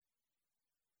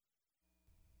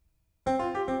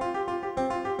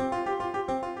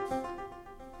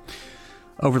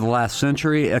Over the last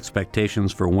century,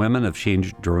 expectations for women have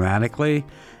changed dramatically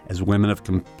as women have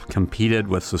competed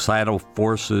with societal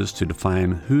forces to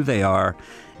define who they are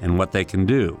and what they can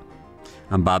do.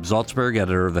 I'm Bob Zaltsberg,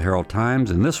 editor of the Herald-Times,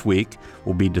 and this week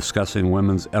we'll be discussing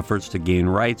women's efforts to gain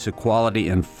rights, equality,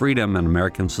 and freedom in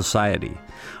American society.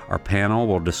 Our panel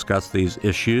will discuss these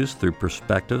issues through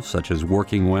perspectives such as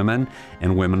working women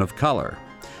and women of color.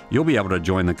 You'll be able to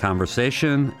join the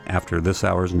conversation after this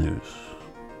hour's news.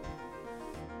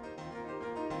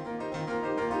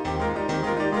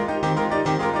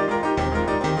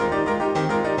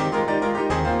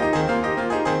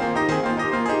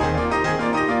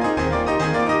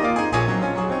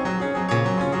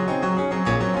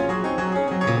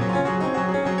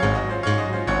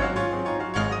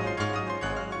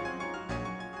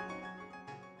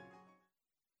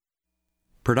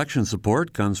 Production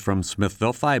support comes from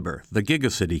Smithville Fiber, the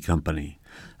GigaCity Company,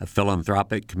 a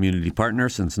philanthropic community partner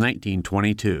since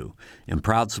 1922 and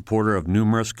proud supporter of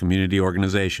numerous community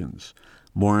organizations.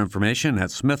 More information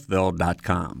at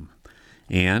smithville.com.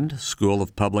 And School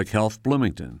of Public Health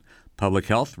Bloomington, Public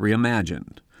Health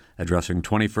Reimagined, addressing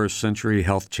 21st century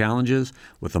health challenges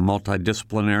with a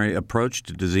multidisciplinary approach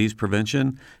to disease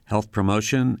prevention, health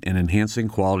promotion, and enhancing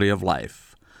quality of life.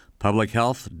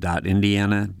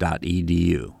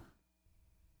 publichealth.indiana.edu.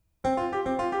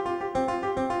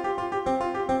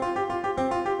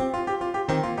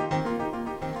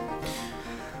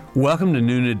 Welcome to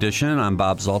Noon Edition. I'm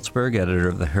Bob Zaltsberg, editor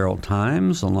of the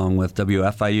Herald-Times, along with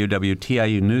WFIU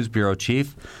WTIU News Bureau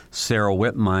Chief Sarah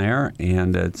Whitmire.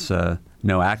 And it's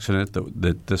no accident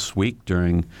that this week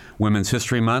during Women's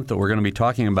History Month that we're going to be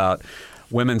talking about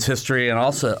women's history and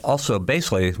also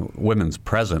basically women's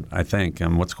present, I think,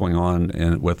 and what's going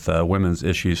on with women's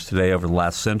issues today. Over the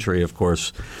last century, of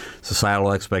course,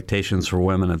 societal expectations for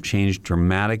women have changed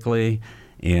dramatically,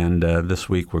 and this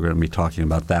week we're going to be talking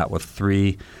about that with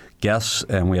three guests,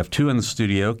 and we have two in the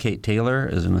studio. Kate Taylor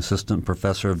is an assistant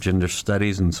professor of gender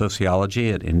studies and sociology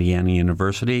at Indiana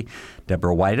University.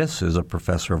 Deborah Whitus is a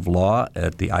professor of law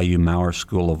at the IU Maurer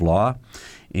School of Law.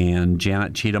 And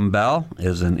Janet Cheatham Bell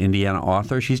is an Indiana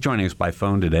author. She's joining us by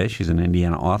phone today. She's an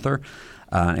Indiana author,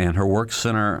 and her works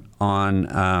center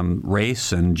on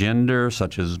race and gender,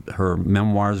 such as her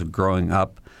memoirs of growing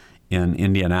up in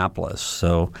Indianapolis.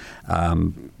 So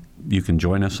you can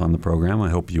join us on the program. I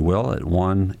hope you will at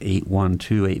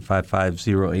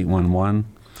 1-812-855-0811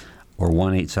 or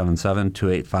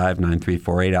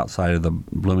 1-877-285-9348 outside of the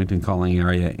Bloomington calling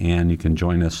area, and you can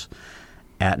join us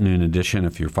at Noon Edition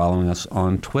if you're following us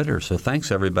on Twitter. So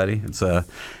thanks, everybody. It's a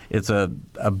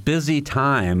busy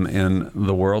time in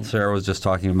the world. Sarah was just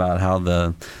talking about how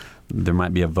there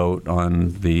might be a vote on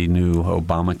the new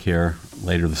Obamacare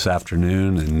later this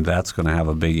afternoon, and that's going to have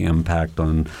a big impact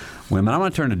on women. I'm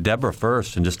going to turn to Deborah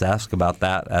first and just ask about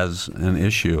that as an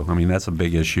issue. I mean, that's a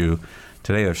big issue.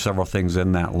 Today, there's several things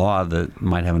in that law that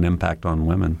might have an impact on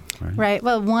women. Right.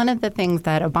 Well, one of the things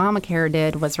that Obamacare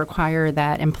did was require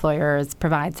that employers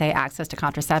provide, say, access to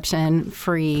contraception,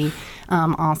 free,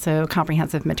 also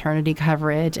comprehensive maternity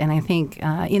coverage. And I think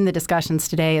in the discussions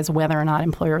today is whether or not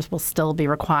employers will still be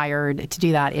required to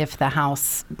do that if the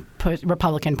House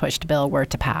Republican-pushed bill were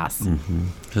to pass. Mm-hmm.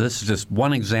 So this is just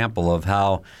one example of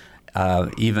how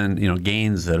even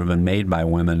gains that have been made by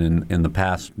women in the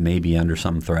past may be under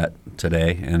some threat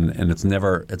today, and it's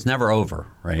never over,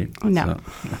 right? No. So,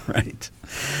 right.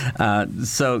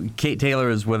 So Kate Taylor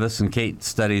is with us, and Kate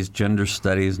studies gender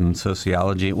studies and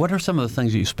sociology. What are some of the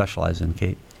things that you specialize in,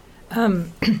 Kate?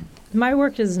 My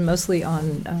work is mostly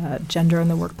on gender in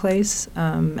the workplace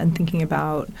and thinking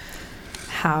about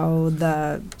how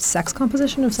the sex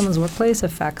composition of someone's workplace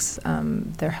affects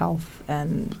their health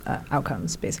and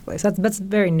outcomes, basically. So that's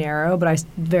very narrow, but I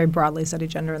very broadly study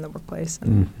gender in the workplace.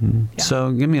 And, yeah.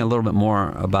 So give me a little bit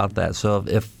more about that. So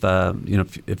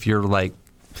if your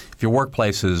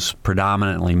workplace is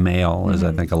predominantly male, as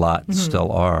I think a lot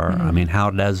still are, I mean,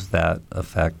 how does that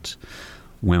affect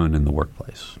women in the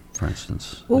workplace, for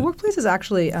instance? Well, workplaces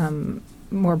actually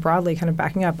more broadly, kind of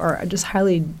backing up, are just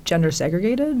highly gender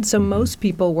segregated. So most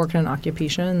people work in an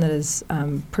occupation that is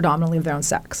predominantly of their own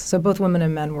sex. So both women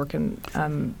and men work in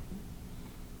an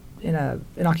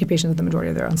occupation with the majority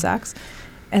of their own sex.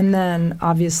 And then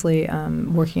obviously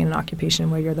working in an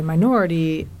occupation where you're the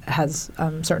minority has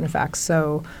certain effects.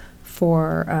 So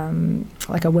for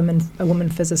like a woman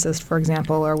physicist, for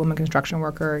example, or a woman construction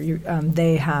worker,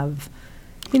 they have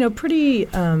pretty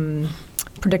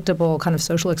predictable kind of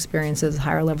social experiences,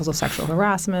 higher levels of sexual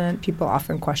harassment. People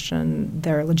often question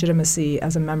their legitimacy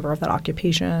as a member of that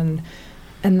occupation.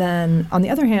 And then, on the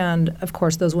other hand, of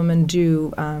course, those women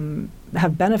do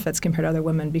have benefits compared to other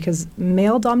women because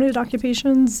male-dominated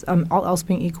occupations, all else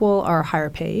being equal, are higher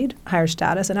paid, higher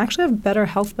status, and actually have better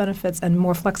health benefits and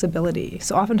more flexibility.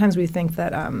 So oftentimes we think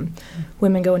that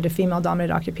women go into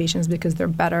female-dominated occupations because they're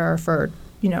better for,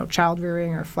 child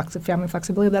rearing or family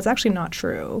flexibility. But that's actually not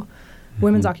true.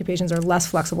 Women's occupations are less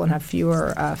flexible and have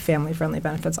fewer family-friendly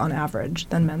benefits on average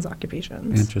than men's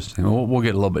occupations. Interesting. We'll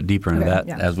get a little bit deeper into that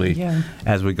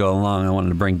as we go along. I wanted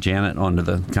to bring Janet onto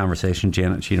the conversation.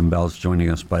 Janet Cheatham-Bell is joining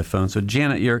us by phone. So,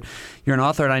 Janet, you're an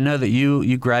author, and I know that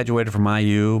you graduated from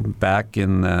IU back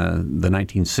in the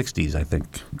 1960s, I think.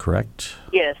 Correct?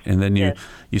 Yes. And then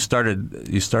you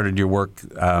started your work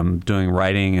doing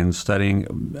writing and studying.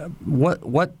 What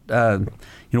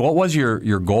was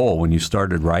your goal when you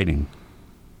started writing?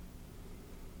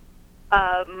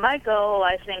 My goal,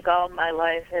 I think, all my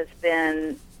life has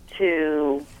been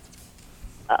to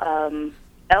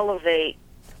elevate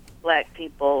black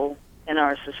people in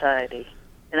our society.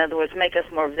 In other words, make us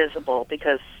more visible,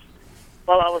 because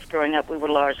while I was growing up, we were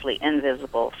largely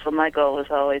invisible. So my goal has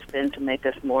always been to make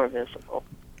us more visible.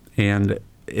 And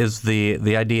is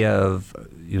the idea of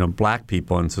black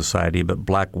people in society, but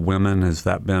black women, has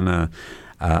that been a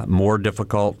more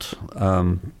difficult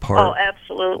part? Oh,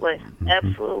 absolutely. Mm-hmm.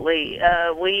 Absolutely.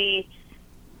 We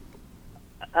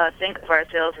think of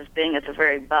ourselves as being at the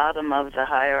very bottom of the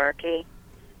hierarchy.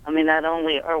 I mean, not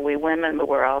only are we women, but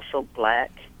we're also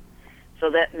black. So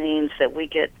that means that we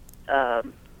get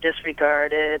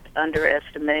disregarded,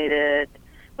 underestimated,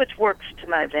 which works to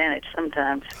my advantage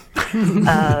sometimes,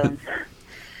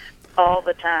 all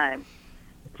the time.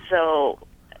 So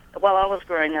while I was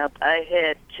growing up, I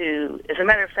had to, as a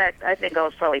matter of fact, I think I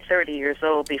was probably 30 years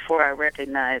old before I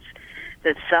recognized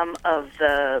that some of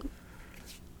the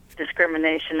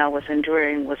discrimination I was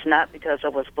enduring was not because I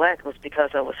was black, it was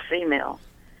because I was female.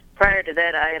 Prior to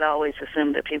that, I had always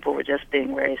assumed that people were just being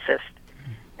racist.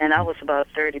 And I was about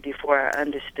 30 before I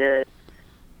understood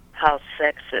how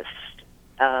sexist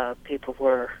people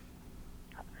were,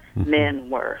 men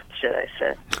were, should I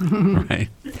say. Right.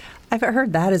 I've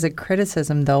heard that as a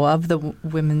criticism, though, of the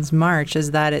Women's March,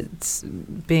 is that it's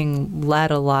being led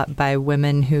a lot by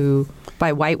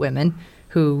white women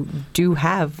who do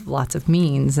have lots of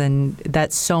means, and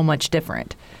that's so much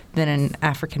different than an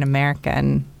African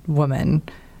American woman.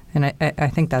 And I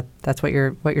think that's what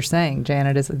you're saying,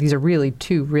 Janet, is that these are really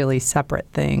two really separate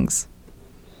things.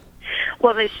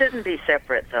 Well, they shouldn't be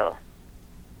separate, though.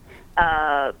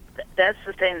 That's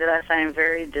the thing that I find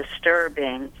very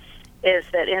disturbing, is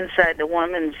that inside the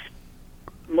women's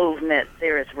movement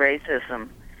there is racism,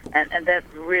 and that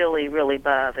really, really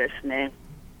bothers me.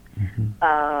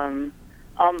 Mm-hmm.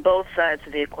 On both sides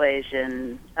of the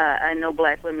equation, I know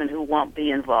black women who won't be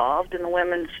involved in the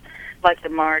women's, like the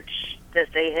march that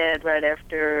they had right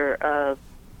after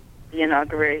the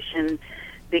inauguration,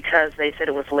 because they said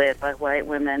it was led by white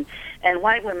women. And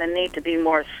white women need to be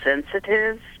more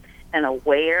sensitive and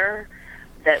aware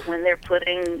that when they're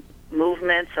putting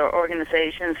movements or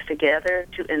organizations together,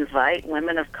 to invite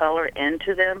women of color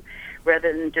into them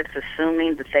rather than just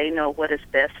assuming that they know what is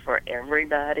best for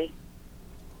everybody.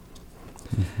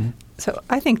 Mm-hmm. So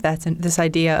I think that's this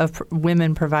idea of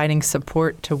women providing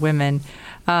support to women.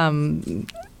 I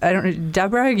don't know,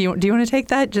 Deborah, do you want to take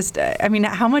that? Just, I mean,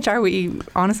 how much are we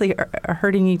honestly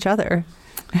hurting each other?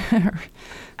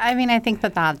 I mean, I think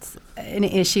that's an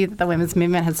issue that the women's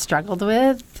movement has struggled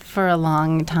with for a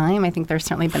long time. I think there's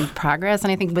certainly been progress,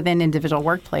 and I think within individual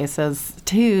workplaces,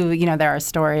 too, there are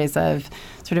stories of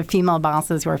sort of female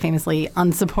bosses who are famously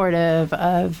unsupportive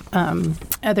of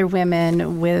other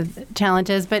women with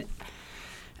challenges. But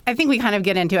I think we kind of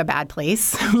get into a bad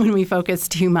place when we focus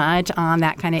too much on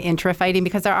that kind of intra-fighting,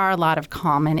 because there are a lot of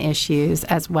common issues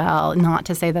as well. Not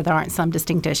to say that there aren't some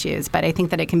distinct issues, but I think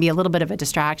that it can be a little bit of a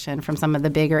distraction from some of the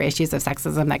bigger issues of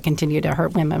sexism that continue to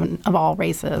hurt women of all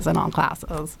races and all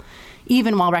classes,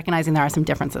 even while recognizing there are some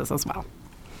differences as well.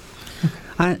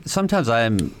 I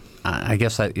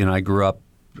grew up,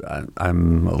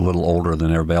 I'm a little older than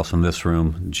everybody else in this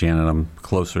room. Janet, I'm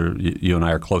closer. You and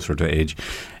I are closer to age,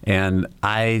 and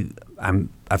I've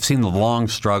seen the long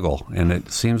struggle, and it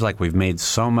seems like we've made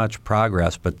so much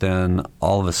progress, but then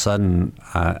all of a sudden,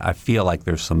 I feel like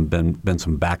there's been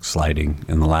some backsliding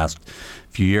in the last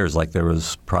few years. Like there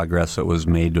was progress that was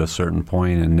made to a certain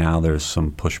point, and now there's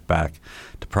some pushback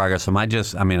to progress. Am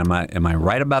I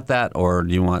right about that, or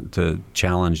do you want to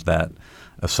challenge that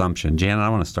assumption? Janet, I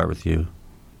want to start with you.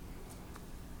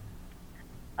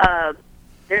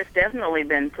 There's definitely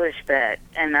been pushback,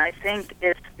 and I think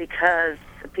it's because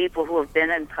the people who have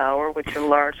been in power, which are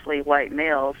largely white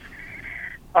males,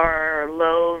 are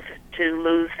loath to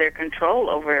lose their control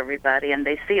over everybody, and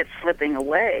they see it slipping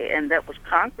away. And that was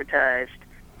concretized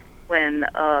when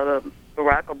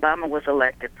Barack Obama was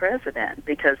elected president,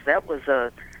 because that was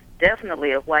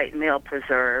definitely a white male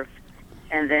preserve.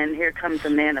 And then here comes a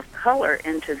man of color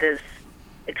into this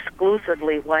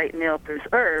exclusively white male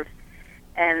preserve.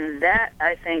 And that,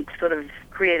 I think, sort of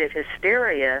created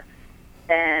hysteria.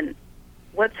 And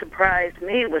what surprised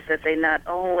me was that they not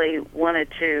only wanted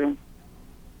to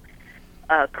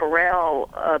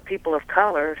corral people of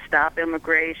color, stop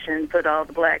immigration, put all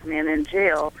the black men in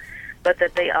jail, but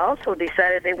that they also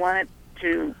decided they wanted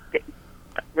to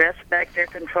wrest back their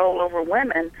control over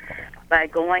women by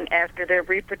going after their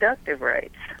reproductive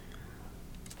rights.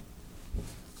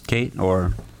 Kate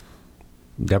or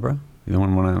Deborah,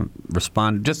 anyone want to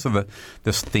respond just to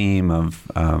this theme of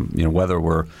whether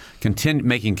we're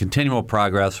making continual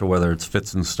progress or whether it's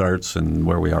fits and starts and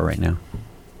where we are right now?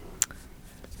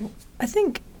 I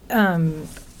think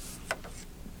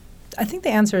the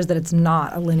answer is that it's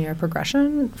not a linear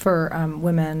progression for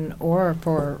women or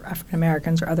for African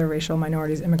Americans or other racial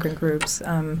minorities, immigrant groups.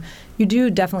 You do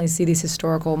definitely see these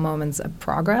historical moments of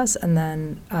progress and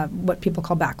then what people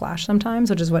call backlash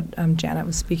sometimes, which is what Janet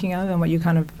was speaking of and what you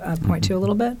kind of point to a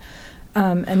little bit.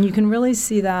 And you can really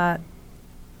see that.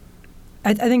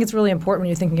 I think it's really important when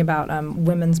you're thinking about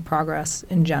women's progress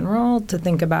in general to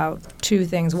think about two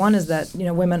things. One is that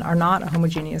women are not a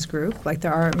homogeneous group. Like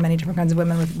there are many different kinds of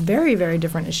women with very, very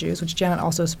different issues, which Janet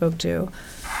also spoke to,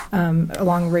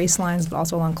 along race lines, but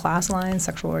also along class lines,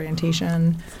 sexual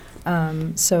orientation.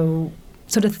 So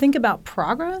to think about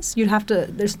progress, you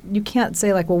can't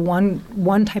say like, well,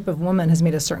 one type of woman has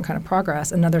made a certain kind of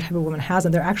progress, another type of woman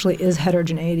hasn't. There actually is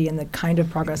heterogeneity in the kind of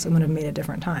progress women have made at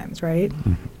different times, right?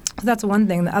 Mm-hmm. So that's one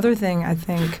thing. The other thing I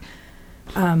think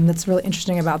that's really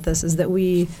interesting about this is that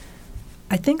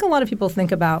I think a lot of people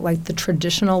think about like the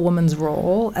traditional woman's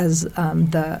role as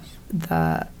the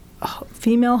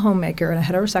female homemaker in a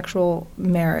heterosexual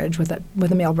marriage with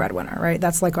a male breadwinner, right?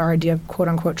 That's like our idea of quote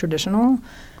unquote traditional.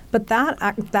 But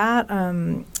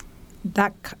the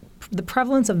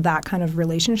prevalence of that kind of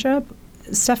relationship,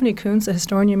 Stephanie Kuntz, a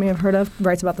historian you may have heard of,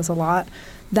 writes about this a lot,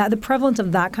 that the prevalence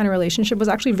of that kind of relationship was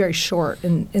actually very short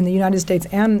in the United States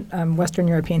and Western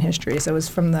European history. So it was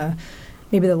from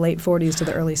maybe the late 40s to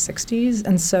the early 60s.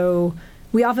 And so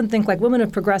we often think like women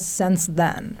have progressed since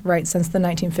then, right, since the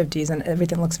 1950s, and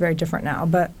everything looks very different now.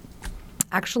 But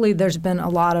actually there's been a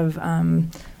lot of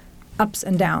ups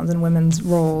and downs in women's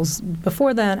roles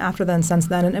before then, after then, since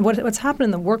then. And what's happened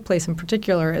in the workplace in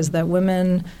particular is that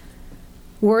women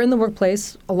were in the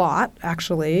workplace a lot,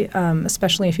 actually,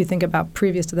 especially if you think about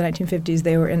previous to the 1950s.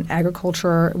 They were in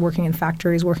agriculture, working in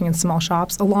factories, working in small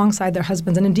shops, alongside their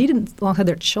husbands, and indeed alongside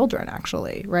their children,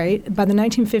 actually, right? By the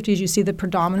 1950s, you see the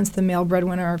predominance of the male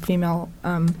breadwinner or female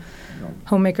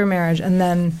homemaker marriage. And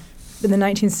then in the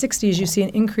 1960s, you see an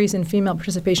increase in female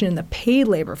participation in the paid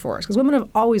labor force, because women have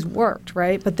always worked,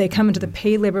 right? But they come into the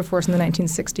paid labor force in the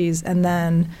 1960s, and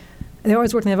then they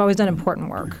always worked and they've always done important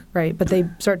work, right? But they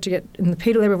start to get in the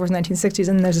paid labor force in the 1960s,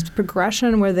 and there's this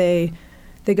progression where they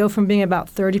go from being about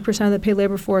 30% of the paid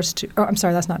labor force to, I'm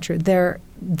sorry, that's not true. Their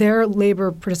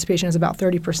labor participation is about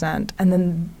 30%,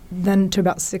 and then to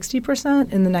about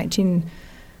 60% in the 1990s.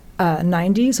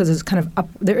 So there's kind of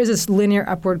there is this linear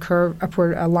upward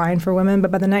line for women, but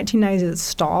by the 1990s it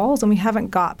stalls, and we haven't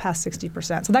got past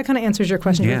 60%. So that kind of answers your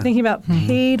question. Yeah. You're thinking about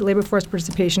paid labor force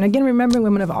participation. Again, remembering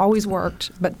women have always worked,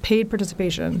 but paid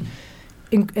participation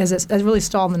has really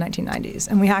stalled in the 1990s,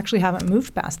 and we actually haven't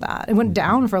moved past that. It went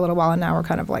down for a little while, and now we're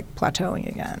kind of like plateauing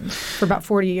again for about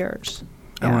 40 years.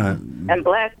 Yeah. And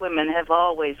black women have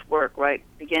always worked, right,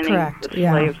 beginning with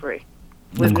slavery.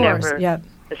 Of course, yeah.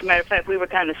 As a matter of fact, we were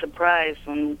kind of surprised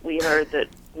when we heard that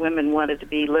women wanted to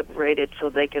be liberated so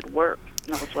they could work.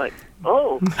 And I was like,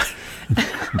 oh.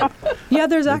 Yeah,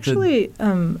 there's actually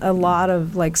a lot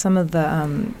of, like, some of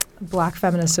the black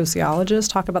feminist sociologists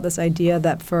talk about this idea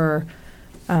that for,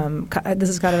 this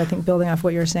is kind of, I think, building off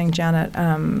what you were saying, Janet,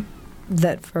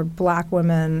 that for black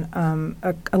women,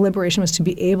 a liberation was to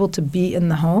be able to be in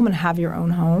the home and have your own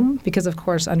home. Because, of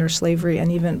course, under slavery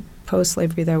and even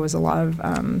post-slavery, there was a lot of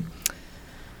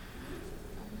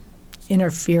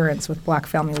interference with black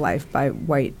family life by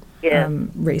white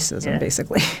racism,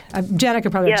 basically. Janet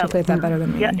could probably articulate that better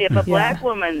than me. Yeah, if a black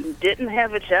woman didn't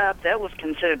have a job, that was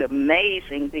considered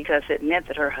amazing because it meant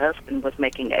that her husband was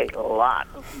making a lot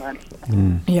of money.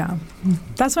 Yeah.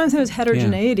 That's why I'm saying it's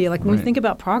heterogeneity. Like when we think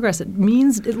about progress, it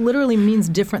literally means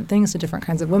different things to different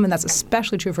kinds of women. That's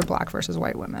especially true for black versus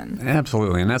white women.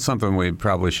 Absolutely. And that's something we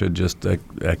probably should just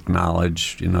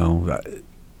acknowledge,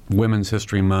 Women's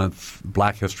History Month,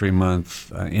 Black History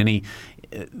Month, any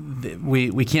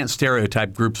we can't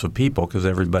stereotype groups of people because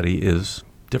everybody is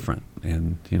different,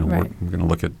 and Right. we're going to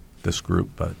look at this group,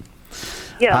 but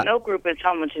No group is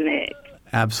homogeneous.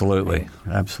 absolutely.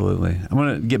 I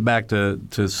want to get back to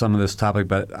some of this topic,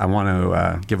 but I want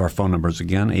to give our phone numbers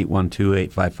again: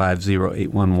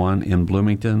 812-855-0811 in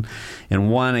Bloomington, and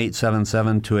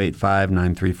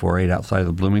 1-877-285-9348 outside of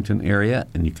the Bloomington area,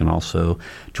 and you can also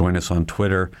join us on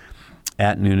Twitter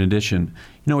at Noon Edition.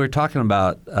 We were talking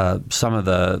about some of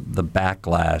the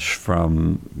backlash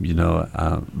from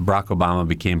Barack Obama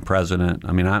became president.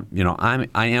 I mean, I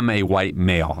am a white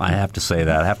male. I have to say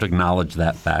that. I have to acknowledge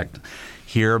that fact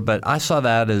here. But I saw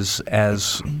that as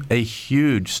a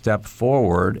huge step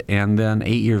forward. And then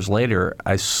 8 years later,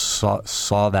 I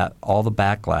saw that all the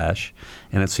backlash,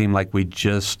 and it seemed like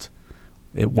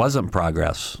it wasn't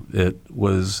progress. It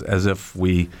was as if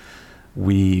we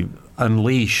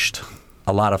unleashed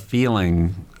a lot of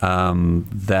feeling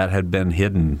that had been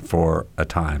hidden for a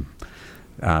time.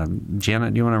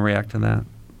 Janet, do you want to react to that?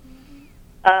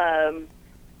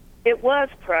 It was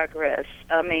progress.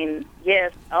 I mean,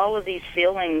 yes, all of these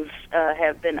feelings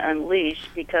have been unleashed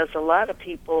because a lot of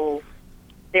people,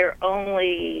 their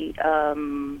only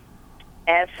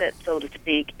asset, so to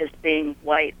speak, is being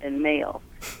white and male.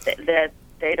 That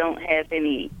they don't have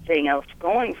anything else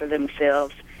going for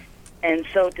themselves. And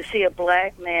so to see a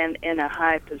black man in a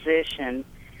high position,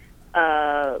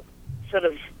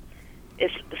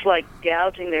 it's like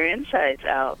gouging their insides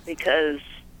out, because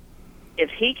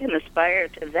if he can aspire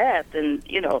to that, then,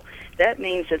 that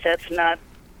means that that's not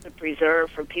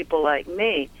reserved for people like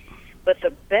me. But the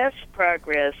best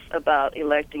progress about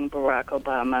electing Barack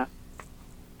Obama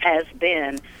has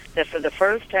been that for the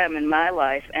first time in my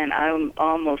life, and I'm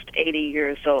almost 80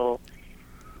 years old,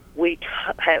 we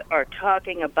are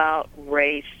talking about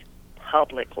race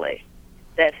publicly.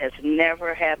 That has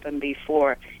never happened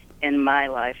before in my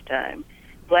lifetime.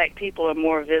 Black people are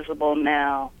more visible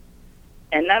now,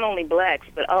 and not only blacks,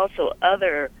 but also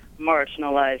other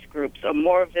marginalized groups are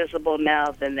more visible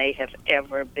now than they have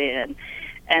ever been.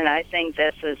 And I think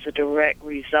that's as a direct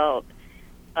result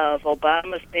of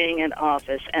Obama's being in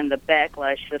office and the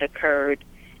backlash that occurred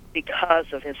because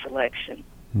of his election.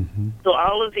 Mm-hmm. So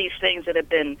all of these things that have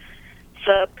been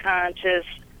subconscious,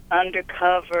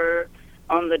 undercover,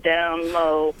 on the down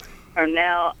low, are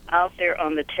now out there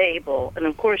on the table. And,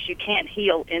 of course, you can't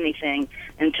heal anything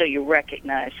until you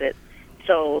recognize it.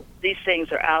 So these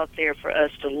things are out there for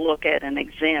us to look at and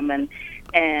examine,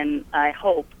 and I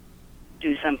hope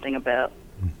do something about.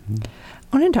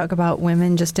 I want to talk about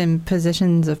women just in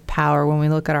positions of power. When we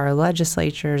look at our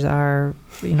legislatures, our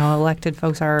elected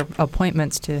folks, our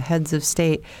appointments to heads of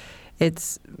state,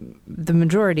 it's the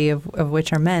majority of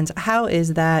which are men's. How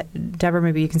is that, Deborah,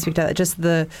 maybe you can speak to that, just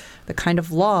the kind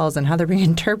of laws and how they're being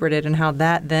interpreted and how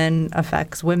that then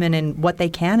affects women and what they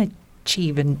can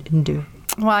achieve and do?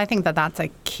 Well, I think that's a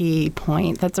key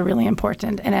point that's really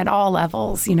important. And at all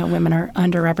levels, women are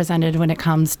underrepresented when it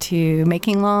comes to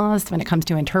making laws, when it comes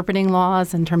to interpreting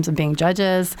laws in terms of being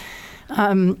judges.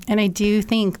 And I do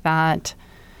think that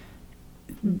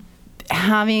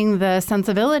having the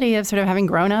sensibility of sort of having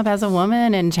grown up as a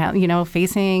woman and,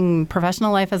 facing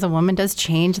professional life as a woman does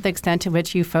change the extent to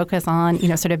which you focus on,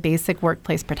 sort of basic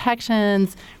workplace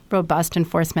protections, robust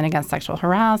enforcement against sexual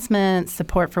harassment,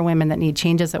 support for women that need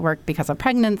changes at work because of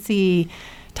pregnancy,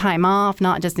 time off,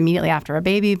 not just immediately after a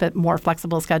baby, but more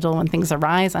flexible schedule when things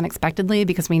arise unexpectedly,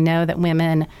 because we know that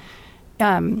women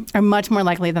are much more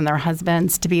likely than their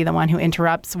husbands to be the one who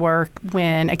interrupts work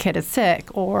when a kid is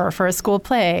sick, or for a school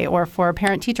play, or for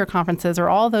parent-teacher conferences, or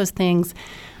all those things,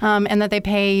 and that they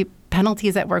pay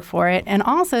penalties at work for it. And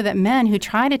also that men who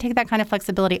try to take that kind of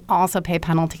flexibility also pay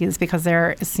penalties because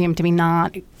they're assumed to be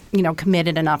not,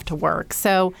 committed enough to work.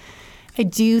 So I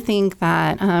do think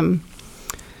that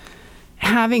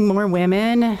having more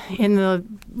women in the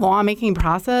lawmaking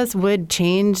process would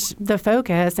change the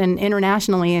focus. And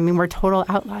internationally, we're total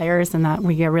outliers in that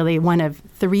we are really one of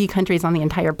 3 countries on the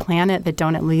entire planet that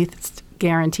don't at least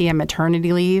guarantee a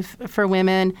maternity leave for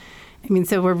women.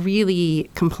 So we're really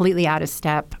completely out of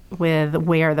step with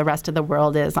where the rest of the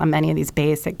world is on many of these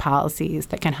basic policies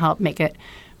that can help make it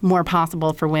more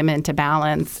possible for women to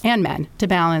balance, and men, to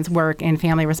balance work and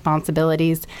family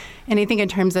responsibilities. And I think in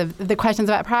terms of the questions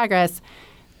about progress,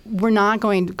 we're not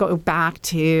going to go back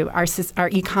to our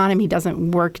economy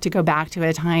doesn't work to go back to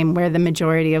a time where the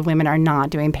majority of women are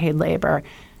not doing paid labor.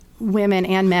 Women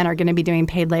and men are going to be doing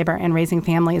paid labor and raising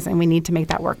families, and we need to make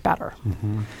that work better.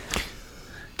 Mm-hmm.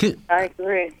 I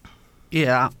agree.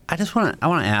 Yeah, I want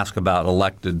to ask about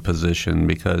elected position,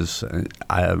 because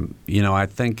I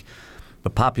think the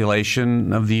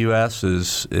population of the U.S.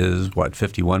 is what,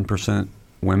 51%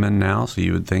 women now, so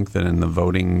you would think that in the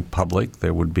voting public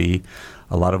there would be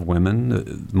a lot of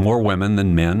women, more women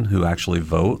than men who actually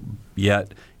vote,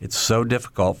 yet it's so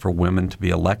difficult for women to be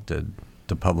elected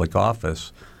to public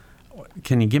office.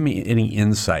 Can you give me any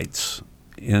insights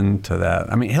into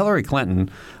that? I mean, Hillary Clinton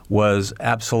was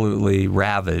absolutely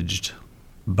ravaged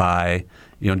by,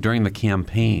 during the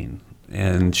campaign.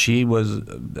 And she was,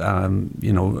 no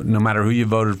matter who you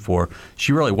voted for,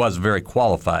 she really was very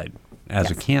qualified as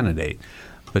a candidate.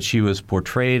 But she was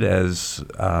portrayed as,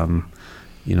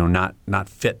 not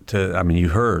fit to. I mean, you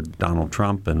heard Donald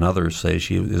Trump and others say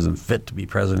she isn't fit to be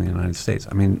president of the United States.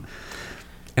 I mean,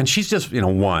 and she's just,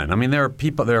 one. I mean, there are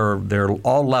people. There are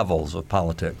all levels of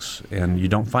politics, and you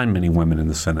don't find many women in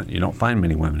the Senate. You don't find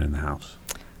many women in the House.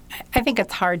 I think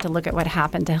it's hard to look at what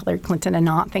happened to Hillary Clinton and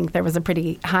not think there was a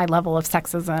pretty high level of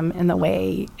sexism in the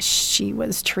way she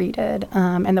was treated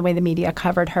and the way the media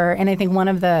covered her. And I think one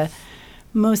of the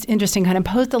most interesting kind of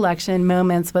post-election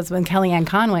moments was when Kellyanne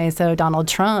Conway, so Donald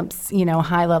Trump's,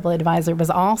 high-level advisor, was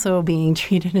also being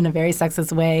treated in a very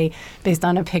sexist way based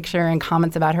on a picture and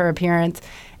comments about her appearance.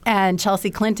 And Chelsea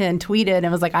Clinton tweeted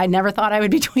and was like, I never thought I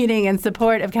would be tweeting in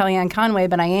support of Kellyanne Conway,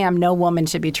 but I am. No woman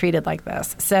should be treated like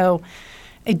this. So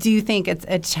I do think it's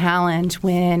a challenge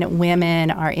when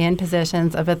women are in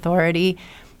positions of authority.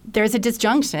 There's a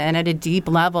disjunction at a deep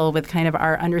level with kind of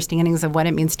our understandings of what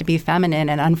it means to be feminine.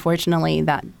 And unfortunately,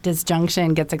 that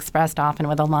disjunction gets expressed often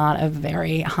with a lot of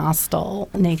very hostile,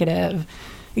 negative,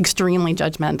 extremely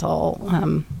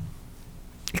judgmental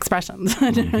expressions.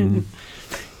 Mm-hmm.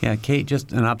 Yeah, Kate,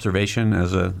 just an observation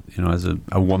as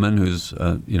a woman who's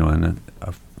a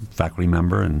faculty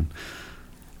member. And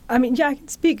I mean, I can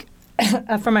speak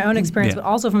from my own experience, but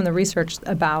also from the research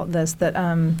about this, that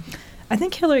I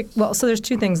think Hillary, so there's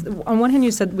two things. On one hand,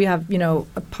 you said we have,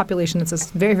 a population that's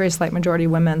a very, very slight majority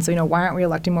women. So, why aren't we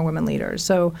electing more women leaders?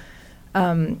 So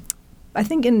I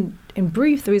think in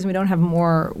brief, the reason we don't have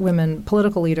more women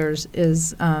political leaders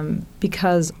is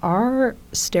because our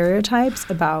stereotypes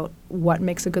about what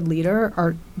makes a good leader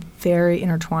are very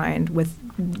intertwined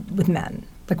with men.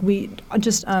 Like we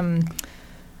just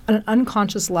on an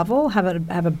unconscious level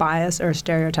have a bias or a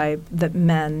stereotype that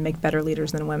men make better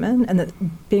leaders than women, and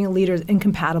that being a leader is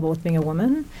incompatible with being a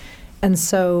woman. And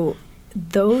so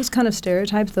those kind of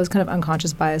stereotypes, those kind of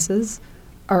unconscious biases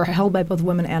are held by both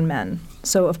women and men.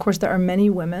 So of course there are many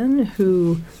women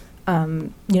who,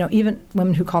 even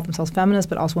women who call themselves feminists,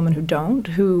 but also women who don't,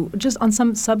 who just on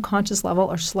some subconscious level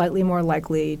are slightly more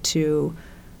likely to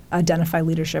identify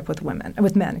leadership with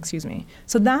men.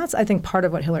 So that's, I think, part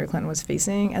of what Hillary Clinton was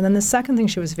facing. And then the second thing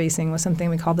she was facing was something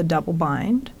we call the double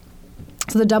bind.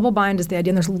 So the double bind is the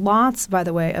idea, and there's lots, by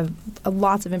the way, of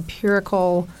lots of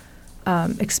empirical,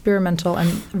 experimental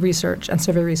and research and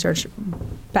survey research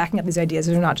backing up these ideas.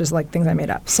 These are not just like things I made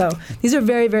up. So these are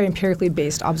very, very empirically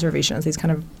based observations, these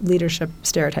kind of leadership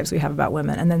stereotypes we have about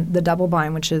women. And then the double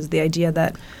bind, which is the idea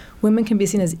that women can be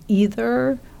seen as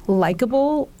either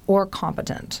likable or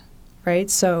competent,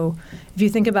 right? So if you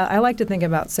think about, I like to think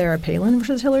about Sarah Palin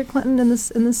versus Hillary Clinton in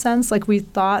this sense. Like we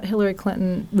thought Hillary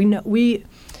Clinton,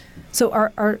 so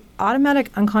our automatic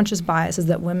unconscious bias is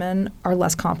that women are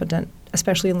less competent,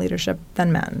 especially in leadership,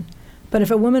 than men. But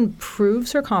if a woman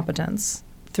proves her competence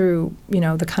through,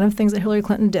 the kind of things that Hillary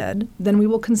Clinton did, then we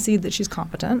will concede that she's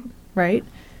competent, right?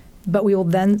 But we will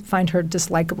then find her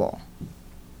dislikable.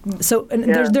 So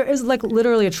there is like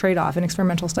literally a trade-off in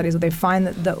experimental studies where they find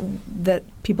that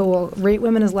people will rate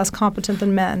women as less competent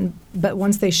than men, but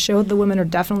once they show the women are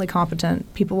definitely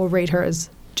competent, people will rate her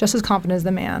as just as competent as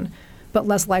the man, but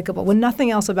less likable, when nothing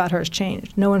else about her has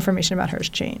changed. No information about her has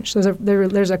changed. So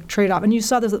there's a trade-off. And you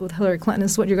saw this with Hillary Clinton.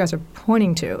 This is what you guys are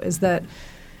pointing to, is that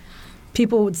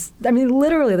people would,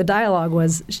 literally the dialogue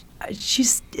was, she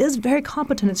is very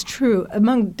competent, it's true,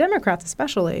 among Democrats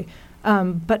especially,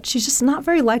 but she's just not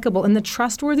very likable. And the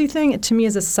trustworthy thing, to me,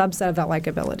 is a subset of that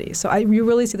likability. So you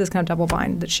really see this kind of double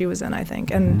bind that she was in, I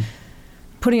think. And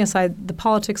putting aside the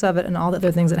politics of it and all the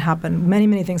other things that happened, many,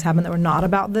 many things happened that were not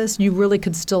about this, you really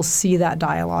could still see that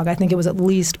dialogue. I think it was at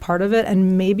least part of it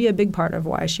and maybe a big part of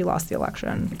why she lost the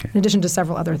election, in addition to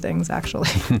several other things, actually.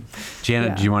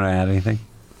 Janet, do you want to add anything?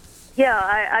 Yeah,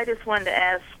 I just wanted to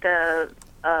ask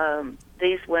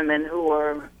these women who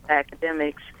are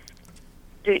academics,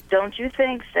 don't you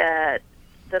think that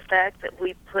the fact that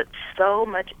we put so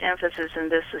much emphasis in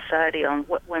this society on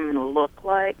what women look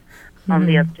like, on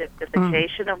the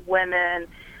objectification of women,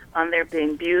 on their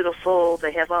being beautiful,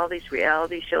 they have all these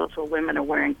reality shows where women are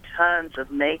wearing tons of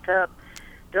makeup,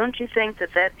 don't you think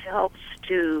that helps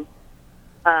to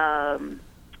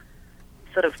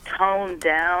sort of tone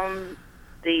down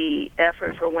the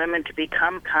effort for women to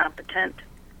become competent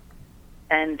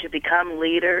and to become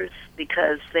leaders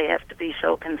because they have to be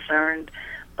so concerned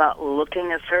about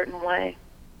looking a certain way?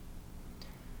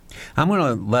 I'm going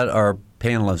to let our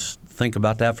panelists think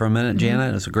about that for a minute,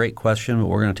 Janet. It's a great question, but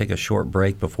we're going to take a short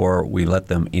break before we let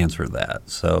them answer that.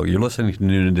 So you're listening to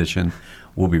Noon Edition.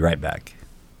 We'll be right back.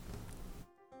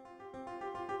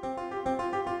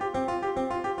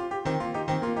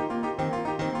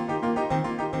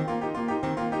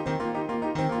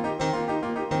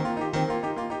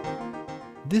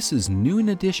 This is Noon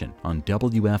Edition on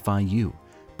WFIU.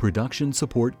 Production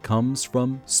support comes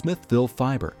from Smithville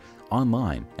Fiber,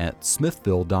 online at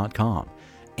smithville.com,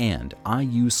 and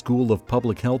IU School of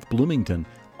Public Health Bloomington,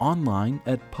 online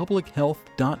at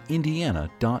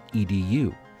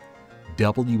publichealth.indiana.edu.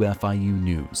 WFIU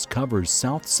News covers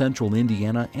South Central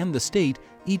Indiana and the state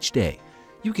each day.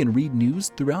 You can read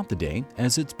news throughout the day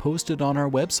as it's posted on our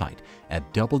website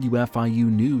at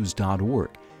wfiunews.org.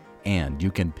 And you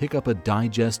can pick up a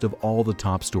digest of all the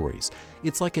top stories.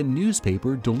 It's like a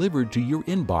newspaper delivered to your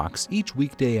inbox each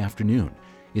weekday afternoon.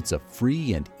 It's a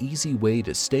free and easy way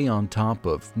to stay on top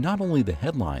of not only the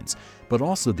headlines, but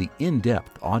also the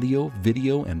in-depth audio,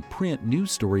 video, and print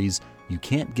news stories you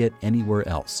can't get anywhere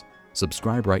else.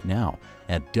 Subscribe right now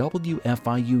at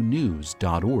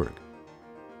wfiunews.org.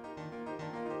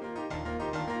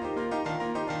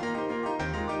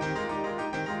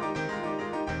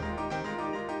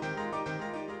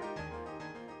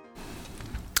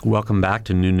 Welcome back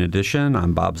to Noon Edition.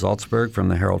 I'm Bob Zaltsberg from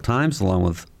the Herald Times, along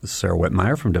with Sarah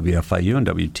Whitmire from WFIU and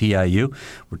WTIU.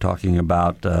 We're talking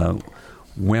about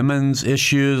women's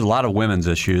issues, a lot of women's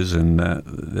issues, and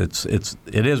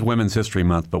it is Women's History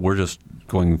Month, but we're just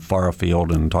going far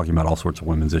afield and talking about all sorts of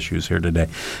women's issues here today.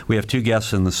 We have two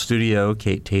guests in the studio,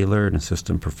 Kate Taylor, an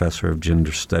assistant professor of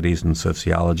gender studies and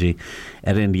sociology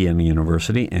at Indiana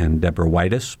University, and Deborah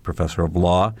Whitus, professor of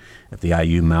law at the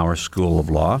IU Maurer School of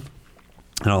Law.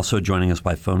 And also joining us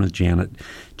by phone is Janet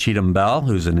Cheatham Bell,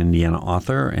 who's an Indiana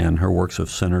author, and her works have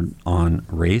centered on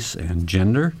race and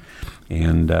gender.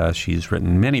 And she's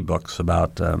written many books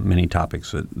about many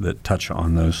topics that touch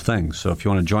on those things. So if you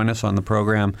want to join us on the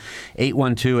program,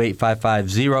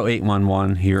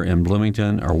 812-855-0811 here in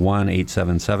Bloomington, or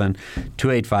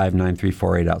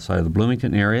 1-877-285-9348 outside of the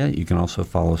Bloomington area. You can also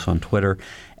follow us on Twitter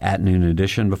at Noon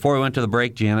Edition. Before we went to the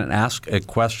break, Janet asked a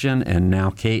question, and now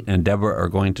Kate and Deborah are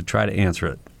going to try to answer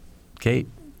it. Kate,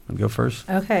 want to go first?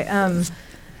 Okay.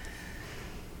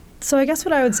 So I guess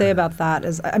what I would say about that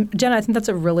is, Jen, I think that's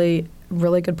a really,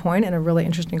 really good point and a really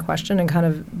interesting question, and kind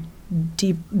of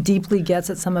deeply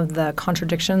gets at some of the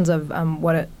contradictions of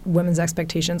women's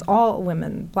expectations, all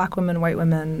women, black women, white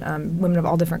women, women of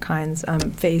all different kinds,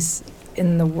 face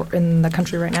in the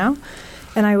country right now.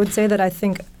 And I would say that I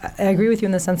agree with you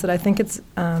in the sense that I think it's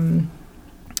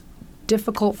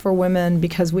difficult for women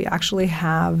because we actually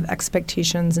have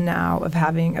expectations now of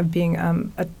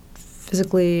being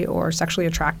physically or sexually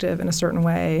attractive in a certain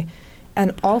way,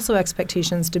 and also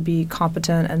expectations to be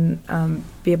competent and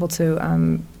be able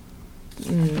to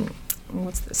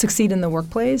succeed in the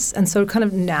workplace. And so kind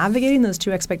of navigating those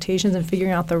two expectations and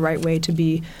figuring out the right way to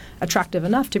be attractive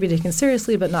enough to be taken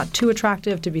seriously, but not too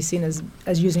attractive to be seen as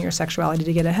using your sexuality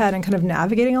to get ahead, and kind of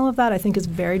navigating all of that, I think, is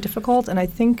very difficult. And I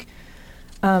think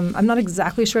I'm not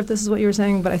exactly sure if this is what you were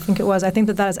saying, but I think it was. I think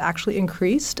that has actually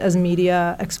increased as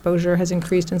media exposure has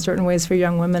increased in certain ways for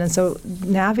young women. And so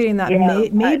navigating that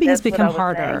maybe has become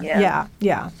harder. Saying,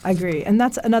 yeah, I agree. And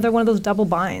that's another one of those double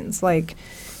binds. Like,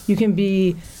 you can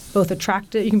be both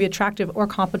attractive, you can be attractive or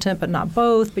competent, but not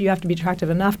both, but you have to be attractive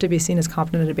enough to be seen as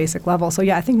competent at a basic level. So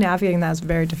yeah, I think navigating that is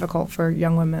very difficult for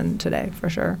young women today, for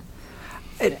sure.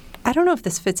 I don't know if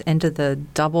this fits into the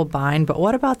double bind, but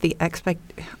what about the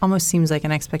almost seems like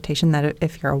an expectation that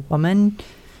if you're a woman,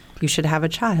 you should have a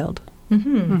child.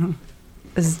 Mm-hmm. Mm-hmm.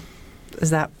 Is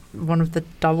that one of the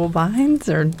double binds,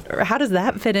 or how does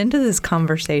that fit into this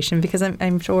conversation? Because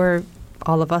I'm sure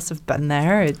all of us have been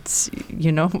there. It's,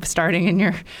 starting in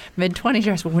your mid-20s,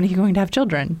 you're asked, well, when are you going to have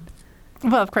children?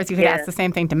 Well, of course, you could ask the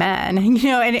same thing to men,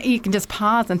 and you can just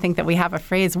pause and think that we have a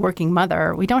phrase working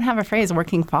mother. We don't have a phrase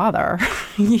working father.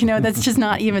 That's just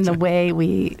not even the way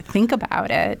we think about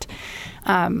it.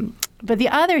 But the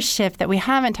other shift that we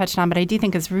haven't touched on, but I do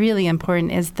think is really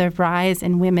important, is the rise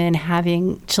in women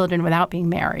having children without being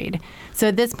married. So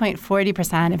at this point,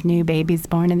 40% of new babies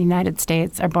born in the United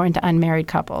States are born to unmarried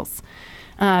couples.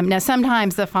 Now,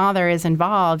 sometimes the father is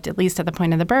involved, at least at the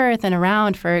point of the birth, and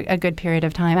around for a good period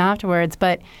of time afterwards.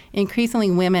 But increasingly,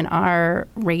 women are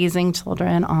raising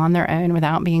children on their own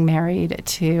without being married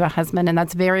to a husband, and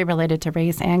that's very related to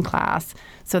race and class.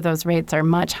 So those rates are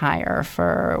much higher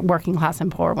for working class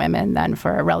and poor women than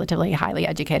for relatively highly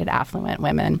educated, affluent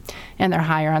women, and they're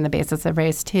higher on the basis of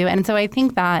race too. And so I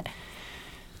think that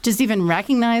just even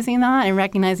recognizing that and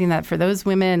recognizing that for those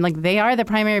women, like, they are the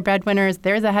primary breadwinners,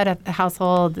 they're the head of the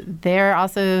household, they're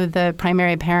also the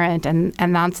primary parent, and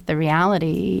that's the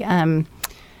reality, kind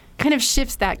of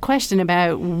shifts that question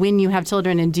about when you have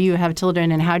children and do you have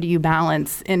children and how do you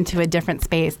balance into a different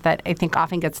space that I think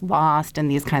often gets lost in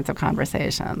these kinds of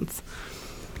conversations.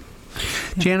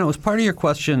 Jana, was part of your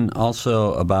question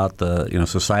also about the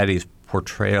society's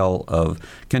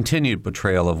continued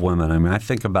portrayal of women? I mean, I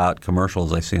think about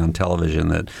commercials I see on television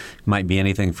that might be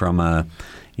anything from a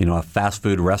fast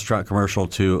food restaurant commercial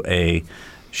to a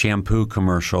shampoo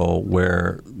commercial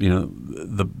where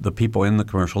the people in the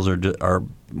commercials are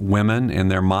women and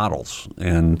they're models,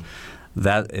 and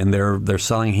they're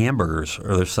selling hamburgers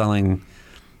or they're selling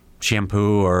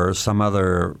shampoo or some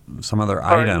other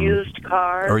item, used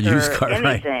cars or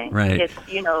anything. Right.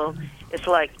 It's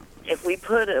like, if we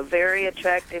put a very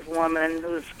attractive woman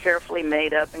who's carefully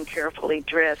made up and carefully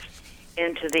dressed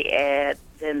into the ad,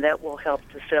 then that will help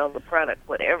to sell the product,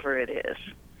 whatever it is.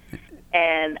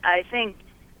 And I think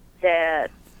that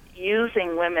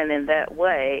using women in that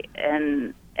way,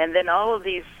 and then all of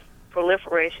these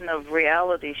proliferation of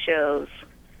reality shows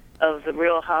of the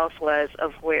Real Housewives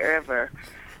of wherever,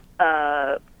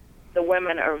 the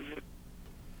women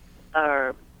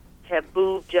have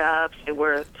boob jobs, they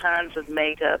wear tons of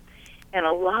makeup, and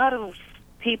a lot of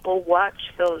people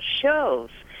watch those shows.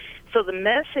 So the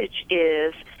message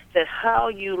is that how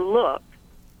you look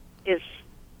is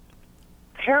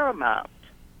paramount.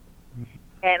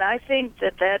 And I think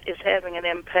that is having an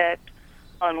impact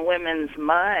on women's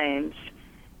minds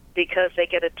because they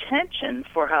get attention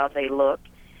for how they look,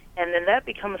 and then that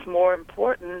becomes more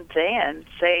important than,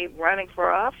 say, running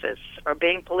for office or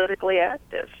being politically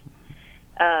active.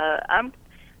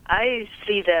 I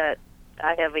see that.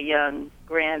 I have a young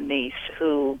grandniece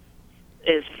who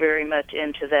is very much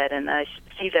into that, and I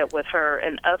see that with her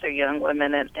and other young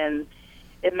women, and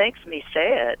it makes me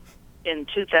sad in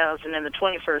the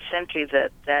 21st century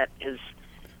that is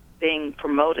being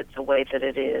promoted the way that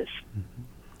it is.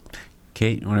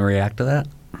 Kate, you want to react to that?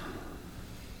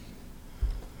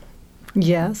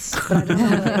 Yes, but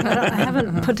I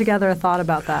haven't put together a thought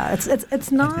about that. It's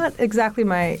not exactly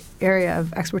my area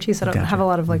of expertise. I don't have a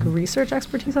lot of research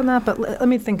expertise on that, but let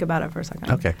me think about it for a second.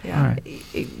 Okay. Yeah. All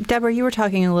right. Deborah, you were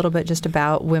talking a little bit just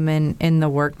about women in the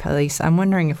workplace. I'm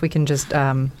wondering if we can just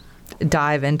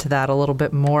dive into that a little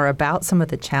bit more about some of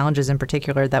the challenges in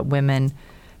particular that women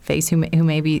face who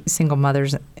may be single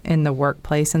mothers in the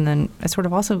workplace, and then sort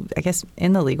of also, I guess,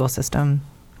 in the legal system.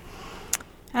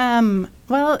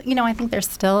 Well, I think there's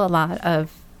still a lot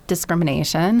of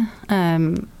discrimination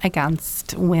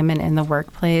against women in the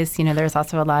workplace. There's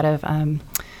also a lot of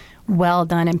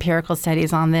well-done empirical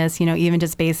studies on this. Even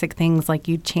just basic things like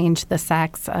you change the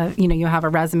sex. You have a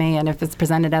resume, and if it's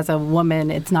presented as a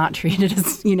woman, it's not treated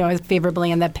as, as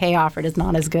favorably, and the pay offered is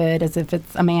not as good as if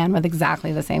it's a man with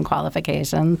exactly the same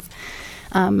qualifications.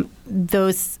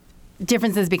 Those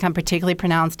differences become particularly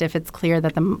pronounced if it's clear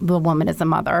that the woman is a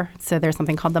mother. So there's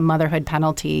something called the motherhood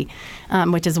penalty,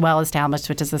 which is well established,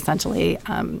 which is essentially,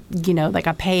 like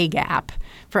a pay gap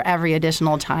for every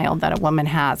additional child that a woman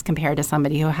has compared to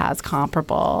somebody who has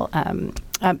comparable,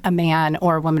 a man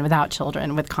or a woman without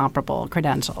children with comparable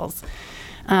credentials.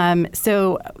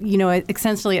 So,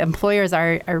 essentially employers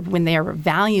are, when they are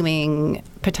valuing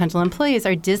potential employees,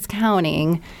 are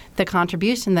discounting the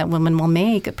contribution that women will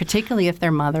make, particularly if they're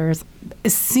mothers,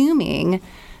 assuming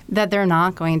that they're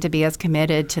not going to be as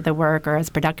committed to the work or as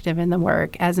productive in the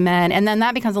work as men. And then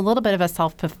that becomes a little bit of a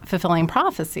self-fulfilling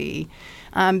prophecy,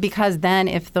 because then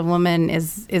if the woman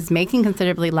is making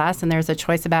considerably less and there's a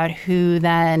choice about who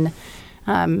then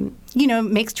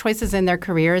makes choices in their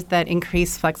careers that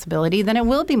increase flexibility, then it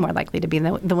will be more likely to be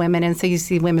the women. And so you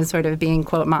see women sort of being,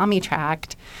 quote, mommy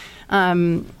tracked,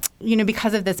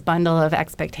 because of this bundle of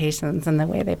expectations and the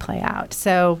way they play out.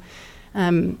 So, I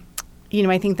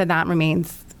think that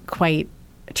remains quite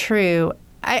true.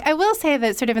 I will say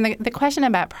that sort of in the question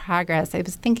about progress, I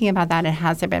was thinking about that and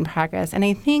has there been progress? And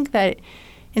I think that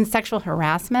in sexual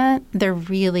harassment, there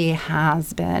really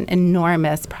has been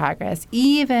enormous progress,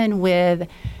 even with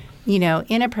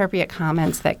inappropriate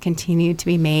comments that continue to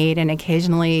be made and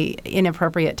occasionally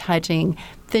inappropriate touching,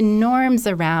 the norms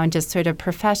around just sort of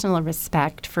professional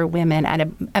respect for women at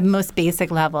a most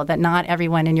basic level, that not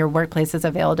everyone in your workplace is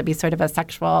available to be sort of a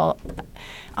sexual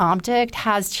object,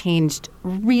 has changed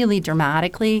really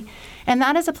dramatically. And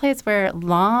that is a place where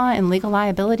law and legal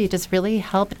liability just really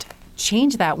helped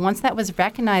change that. Once that was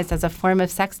recognized as a form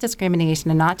of sex discrimination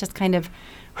and not just kind of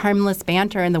harmless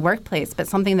banter in the workplace, but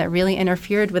something that really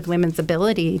interfered with women's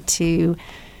ability to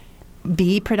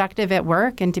be productive at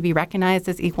work and to be recognized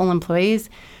as equal employees,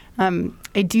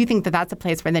 I do think that that's a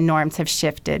place where the norms have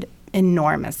shifted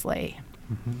enormously.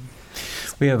 Mm-hmm.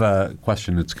 We have a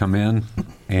question that's come in,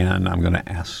 and I'm going to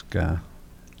ask,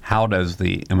 how does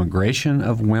the immigration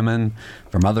of women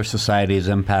from other societies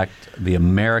impact the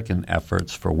American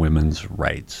efforts for women's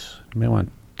rights? You may want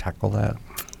to tackle that.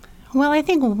 Well, I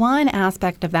think one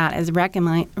aspect of that is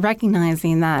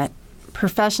recognizing that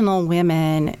professional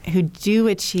women who do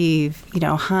achieve,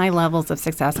 high levels of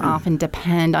success often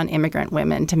depend on immigrant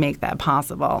women to make that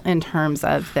possible in terms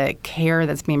of the care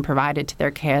that's being provided to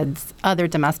their kids, other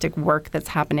domestic work that's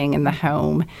happening in the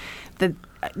home.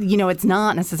 It's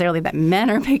not necessarily that men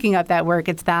are picking up that work.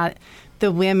 It's that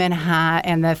the women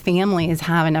and the families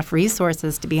have enough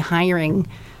resources to be hiring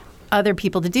other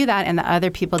people to do that, and the other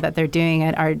people that they're doing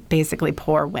it are basically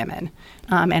poor women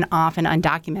and often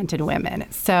undocumented women.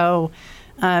 So,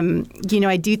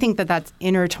 I do think that that's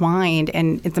intertwined,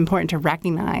 and it's important to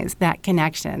recognize that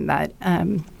connection. That,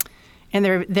 and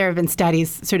there have been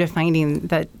studies sort of finding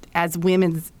that as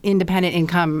women's independent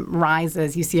income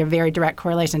rises, you see a very direct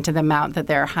correlation to the amount that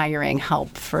they're hiring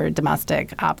help for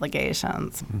domestic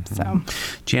obligations. Mm-hmm. So,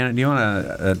 Janet, do you want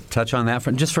to touch on that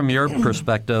just from your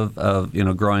perspective of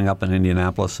growing up in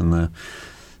Indianapolis in the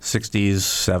 60s,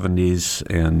 70s,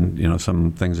 and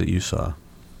some things that you saw?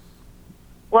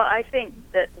 Well, I think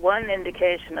that one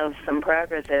indication of some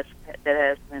progress that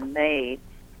has been made,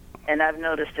 and I've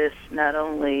noticed this not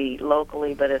only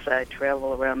locally but as I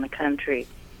travel around the country,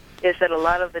 is that a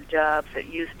lot of the jobs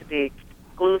that used to be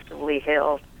exclusively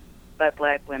held by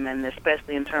black women,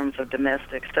 especially in terms of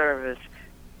domestic service,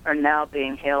 are now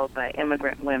being held by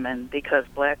immigrant women because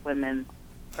black women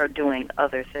are doing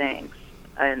other things.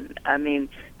 And I mean,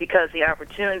 because the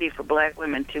opportunity for black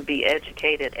women to be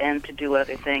educated and to do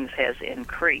other things has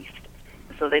increased.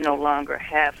 So they no longer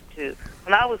have to.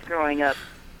 When I was growing up,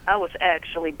 I was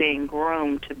actually being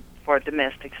groomed for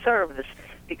domestic service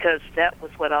because that was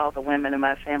what all the women in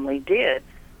my family did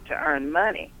to earn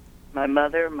money. My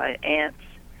mother, my aunts,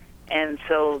 and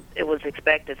so it was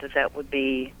expected that would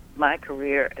be my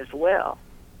career as well.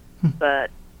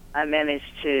 But I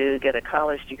managed to get a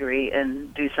college degree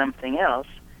and do something else.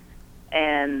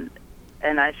 And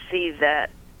I see that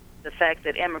the fact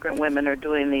that immigrant women are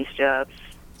doing these jobs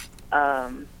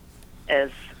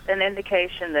as an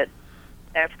indication that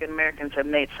African Americans have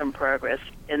made some progress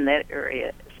in that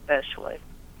area especially.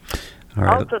 All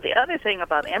right. Also, the other thing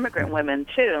about immigrant women,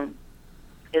 too,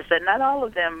 is that not all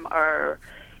of them are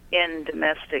in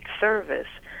domestic service.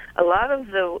 A lot of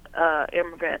the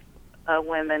immigrant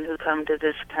women who come to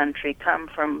this country come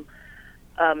from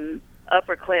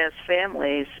upper-class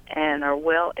families and are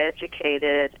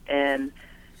well-educated. And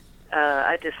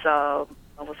I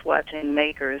was watching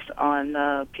Makers on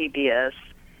PBS,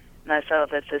 and I saw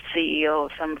that the CEO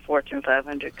of some Fortune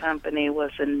 500 company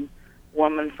was a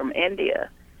woman from India.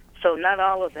 So not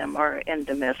all of them are in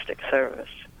domestic service.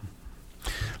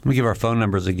 Let me give our phone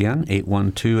numbers again,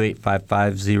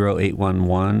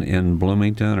 812-855-0811 in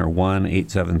Bloomington or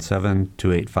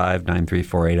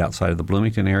 1-877-285-9348 outside of the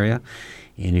Bloomington area.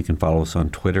 And you can follow us on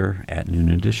Twitter at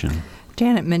Noon Edition.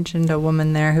 Janet mentioned a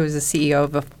woman there who was the CEO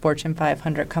of a Fortune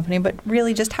 500 company, but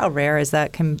really just how rare is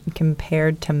that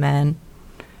compared to men?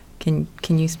 Can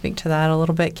you speak to that a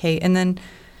little bit, Kate? And then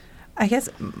I guess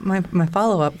my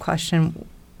follow-up question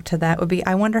to that would be,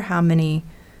 I wonder how many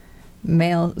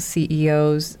male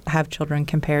CEOs have children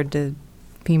compared to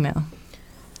female.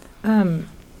 I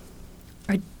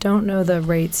don't know the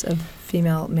rates of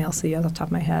male CEOs off the top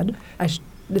of my head.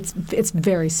 It's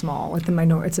very small. Like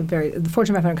the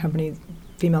Fortune 500 company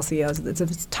female CEOs. It's a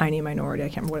tiny minority. I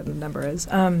can't remember what the number is.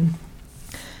 It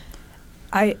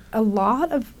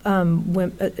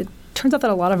turns out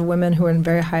that a lot of women who are in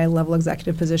very high level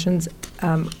executive positions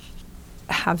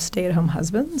have stay-at-home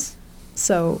husbands.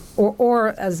 So, or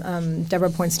as Deborah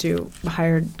points to,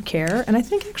 hired care. And I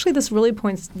think actually this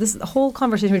whole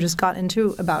conversation we just got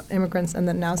into about immigrants and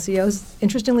then now CEOs,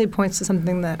 interestingly points to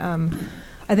something that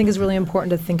I think is really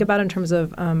important to think about in terms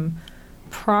of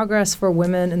progress for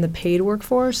women in the paid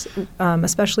workforce,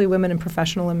 especially women in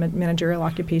professional and managerial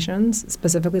occupations,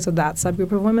 specifically so that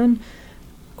subgroup of women.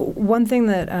 one thing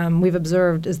that we've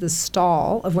observed is the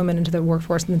stall of women into the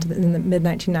workforce in the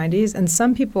mid-1990s. And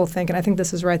some people think, and I think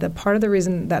this is right, that part of the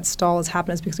reason that stall has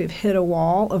happened is because we've hit a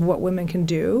wall of what women can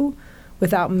do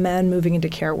without men moving into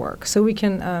care work. So we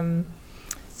can,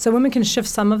 so women can shift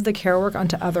some of the care work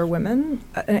onto other women.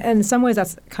 And in some ways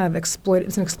that's kind of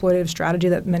it's an exploitative strategy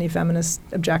that many feminists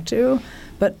object to.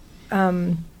 But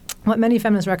what many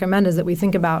feminists recommend is that we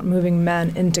think about moving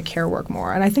men into care work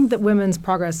more. And I think that women's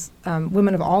progress,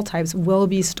 women of all types, will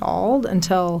be stalled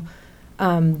until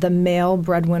the male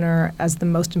breadwinner as the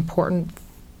most important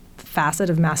facet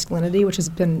of masculinity, which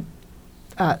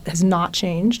has not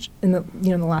changed in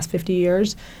the last 50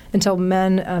 years, until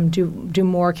men do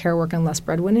more care work and less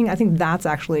breadwinning. I think that's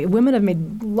actually, women have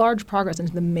made large progress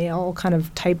into the male kind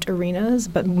of typed arenas,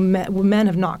 but men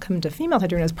have not come into female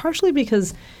typed arenas, partially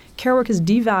because care work is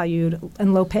devalued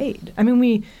and low paid. I mean,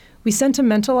 we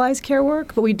sentimentalize care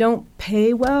work, but we don't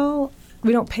pay well.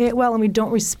 We don't pay it well, and we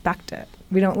don't respect it.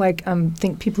 We don't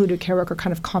think people who do care work are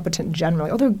kind of competent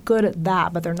generally. Oh, they're good at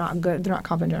that, but they're not good. They're not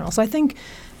competent in general. So I think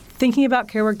thinking about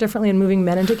care work differently and moving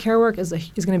men into care work is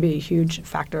going to be a huge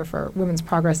factor for women's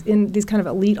progress in these kind of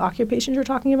elite occupations you're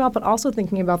talking about, but also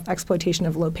thinking about the exploitation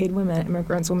of low-paid women,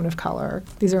 immigrants, women of color.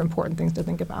 These are important things to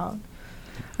think about.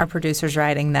 Our producer's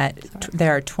writing that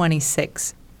there are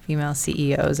 26 female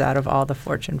CEOs out of all the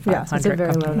Fortune 500 Yeah, it's a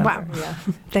very low number. Wow. Yeah.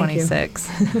 26.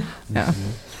 Yeah.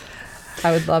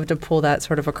 I would love to pull that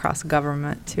sort of across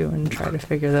government, too, and try to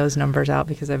figure those numbers out,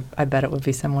 because I bet it would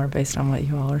be similar based on what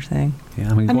you all are saying.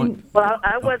 Yeah, well,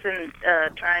 I wasn't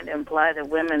trying to imply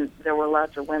that there were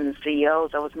lots of women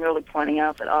CEOs. I was merely pointing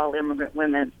out that all immigrant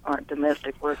women aren't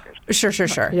domestic workers. Sure.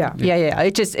 Yeah.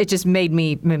 It just made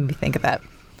me think of that.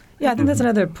 Yeah, I think that's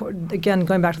another, again,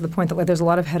 going back to the point that there's a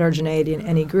lot of heterogeneity in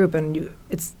any group, and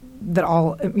it's that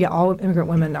all immigrant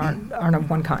women aren't of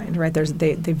one kind, right?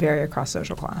 They vary across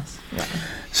social class. Yeah.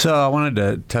 So I wanted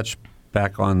to touch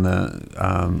back on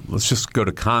let's just go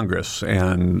to Congress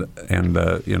and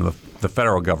the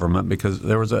federal government, because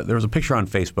there was a picture on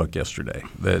Facebook yesterday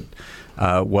that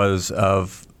was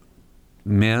of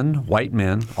white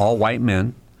men, all white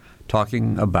men,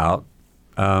 talking about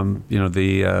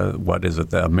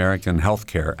the American Health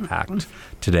Care Act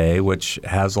today, which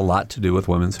has a lot to do with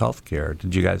women's health care.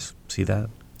 Did you guys see that?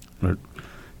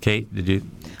 Kate, did you?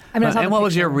 And what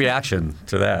was your reaction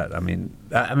to that? I mean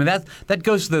that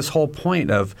goes to this whole point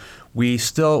of we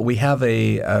have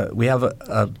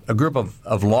a group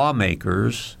of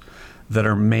lawmakers that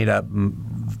are made up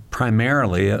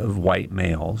primarily of white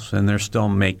males, and they're still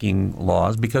making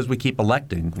laws because we keep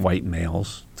electing white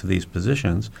males to these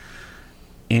positions.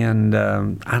 And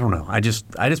I don't know. I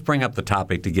just bring up the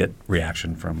topic to get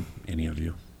reaction from any of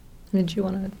you. Did you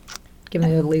want to give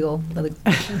me a legal? I don't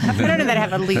know that I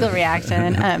have a legal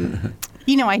reaction.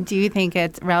 I do think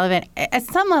it's relevant. At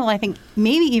some level, I think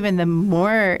maybe even the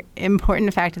more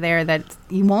important factor there that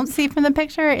you won't see from the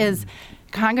picture is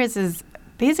Congress is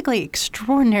basically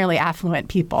extraordinarily affluent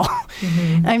people.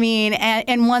 Mm-hmm. I mean,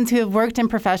 and ones who have worked in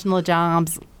professional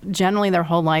jobs generally their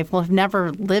whole life, will have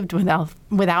never lived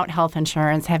without health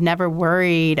insurance, have never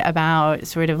worried about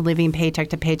sort of living paycheck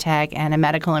to paycheck and a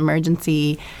medical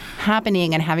emergency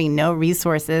happening and having no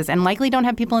resources, and likely don't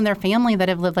have people in their family that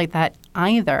have lived like that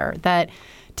either. That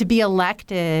to be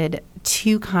elected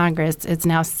to Congress, it's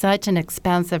now such an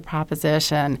expensive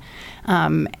proposition.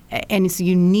 And so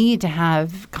you need to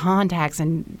have contacts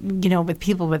and, with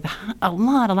people with a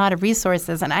lot of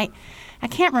resources. And I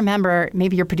can't remember,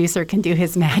 maybe your producer can do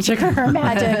his magic or her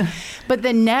magic, but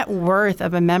the net worth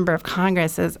of a member of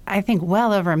Congress is, I think,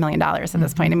 well over $1 million at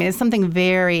this point. I mean, it's something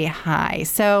very high.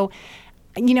 So,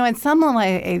 at some level,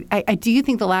 I do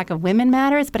think the lack of women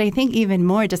matters, but I think even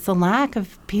more just the lack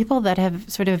of people that have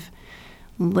sort of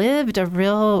lived a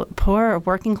real poor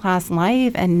working class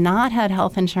life and not had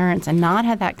health insurance and not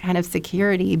had that kind of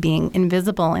security being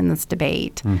invisible in this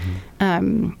debate.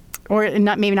 Mm-hmm. Or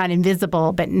maybe not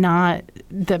invisible, but not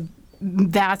the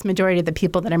vast majority of the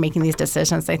people that are making these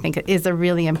decisions, I think is a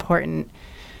really important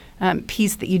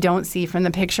piece that you don't see from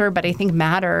the picture, but I think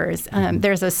matters.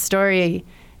 There's a story,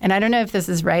 and I don't know if this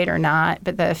is right or not,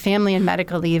 but the Family and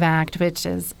Medical Leave Act, which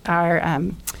is our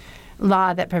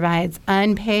law that provides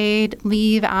unpaid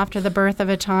leave after the birth of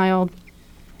a child.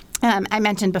 I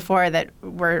mentioned before that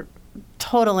we're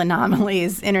total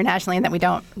anomalies internationally in that we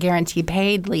don't guarantee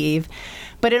paid leave,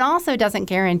 but it also doesn't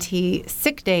guarantee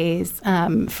sick days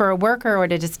for a worker or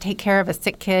to just take care of a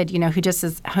sick kid, who just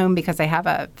is home because they have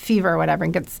a fever or whatever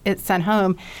and gets it sent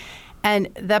home. And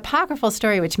the apocryphal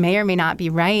story, which may or may not be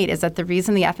right, is that the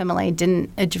reason the FMLA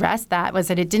didn't address that was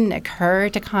that it didn't occur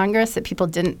to Congress that people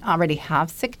didn't already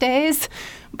have sick days.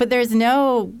 But there's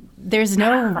no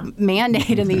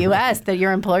mandate in the U.S. that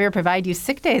your employer provide you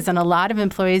sick days, and a lot of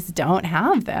employees don't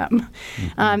have them.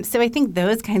 So I think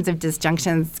those kinds of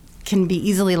disjunctions can be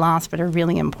easily lost, but are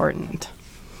really important.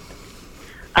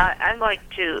 I'd like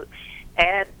to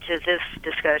add to this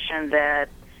discussion that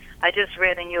I just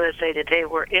read in USA Today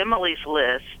where Emily's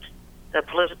List, the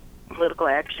Political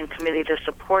Action Committee that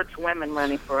supports women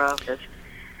running for office,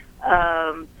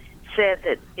 said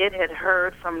that it had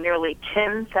heard from nearly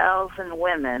 10,000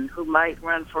 women who might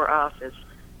run for office,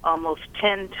 almost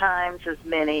 10 times as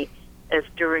many as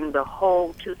during the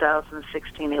whole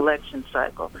 2016 election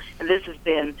cycle. And this has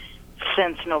been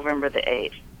since November the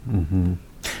 8th. Mm-hmm.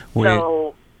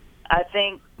 So I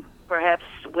think perhaps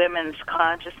women's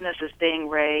consciousness is being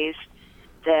raised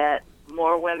that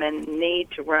more women need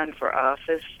to run for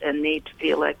office and need to be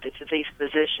elected to these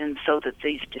positions so that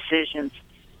these decisions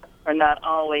are not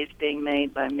always being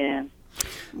made by men.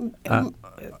 I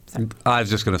was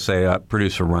just going to say,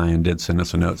 producer Ryan did send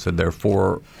us a note, said there are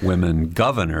 4 women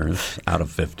governors out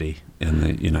of 50 in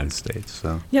the United States.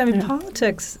 So yeah, I mean,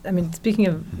 politics, speaking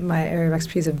of my area of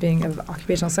expertise of being of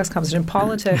occupational sex composition,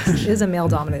 politics is a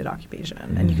male-dominated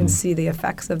occupation, and you can see the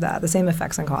effects of that, the same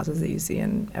effects and causes that you see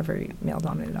in every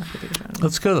male-dominated occupation.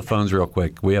 Let's go to the phones real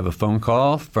quick. We have a phone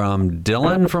call from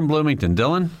Dylan from Bloomington.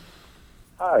 Dylan?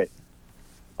 Hi.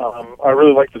 I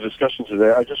really like the discussion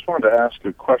today. I just wanted to ask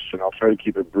a question. I'll try to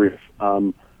keep it brief.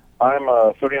 I'm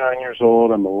 39 years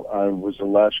old. I was a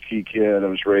latchkey kid. I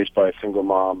was raised by a single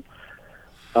mom.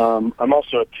 I'm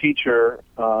also a teacher,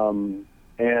 and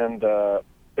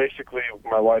basically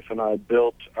my wife and I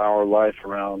built our life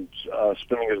around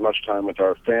spending as much time with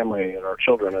our family and our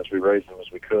children as we raised them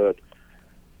as we could.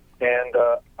 And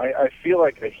I feel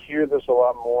like I hear this a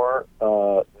lot more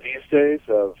these days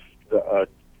of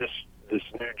this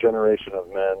new generation of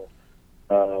men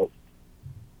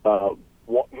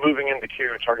moving into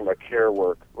care, talking about care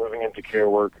work, moving into care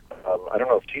work. I don't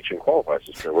know if teaching qualifies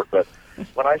as care work, but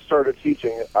when I started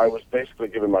teaching, I was basically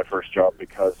given my first job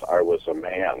because I was a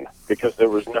man, because there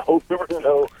were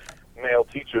no male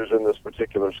teachers in this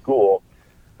particular school.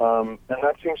 And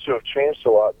that seems to have changed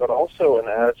a lot, but also an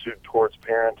attitude towards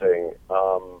parenting.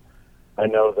 I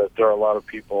know that there are a lot of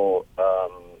people,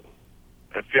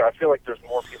 I feel like there's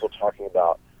more people talking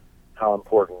about how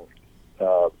important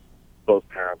both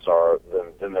parents are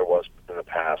than there was in the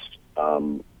past.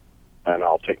 And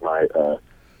I'll take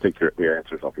your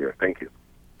answers off here. Thank you.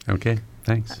 Okay,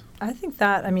 thanks. I think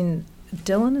that,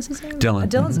 Dylan is his name?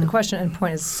 Dylan's question and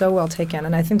point is so well taken,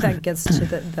 and I think that gets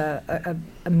to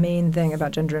a main thing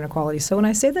about gender inequality. So when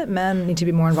I say that men need to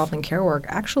be more involved in care work,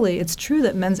 actually it's true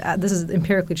that this is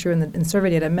empirically true in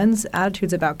survey data, men's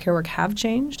attitudes about care work have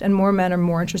changed, and more men are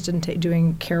more interested in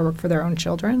doing care work for their own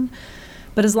children.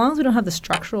 But as long as we don't have the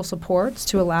structural supports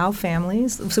to allow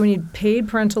families, so we need paid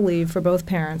parental leave for both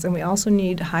parents, and we also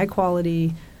need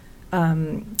high-quality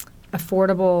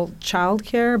affordable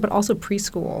childcare, but also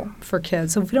preschool for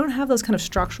kids. So if we don't have those kind of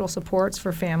structural supports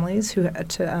for families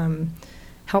to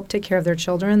help take care of their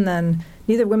children, then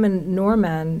neither women nor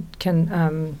men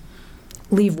can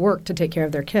leave work to take care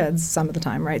of their kids some of the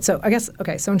time, right? So I guess,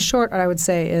 so in short, what I would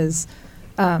say is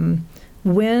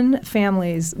when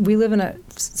families, we live in a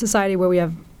society where we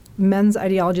have men's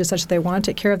ideology is such that they want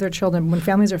to take care of their children. When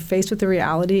families are faced with the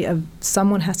reality of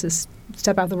someone has to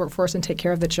step out of the workforce and take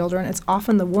care of the children, it's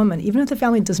often the woman, even if the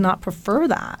family does not prefer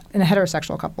that in a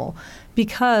heterosexual couple,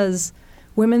 because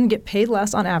women get paid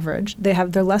less on average.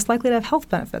 They're less likely to have health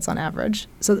benefits on average.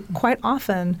 So quite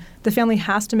often, the family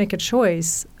has to make a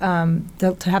choice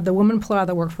to have the woman pull out of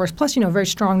the workforce, plus, very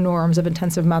strong norms of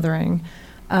intensive mothering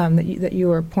that you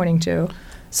were pointing to.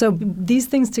 So these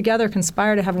things together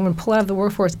conspire to have women pull out of the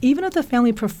workforce, even if the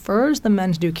family prefers the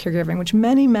men to do caregiving, which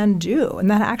many men do,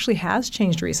 and that actually has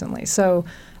changed recently. So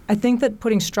I think that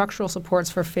putting structural supports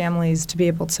for families to be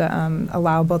able to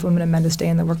allow both women and men to stay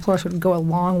in the workforce would go a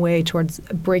long way towards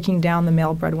breaking down the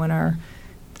male breadwinner,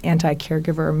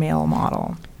 anti-caregiver male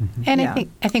model. Mm-hmm. And yeah.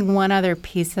 I think one other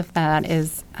piece of that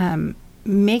is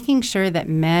making sure that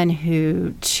men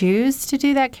who choose to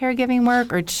do that caregiving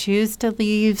work or choose to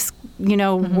leave,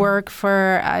 work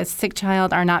for a sick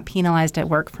child are not penalized at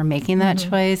work for making that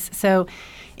choice. So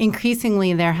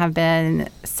increasingly there have been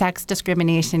sex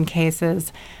discrimination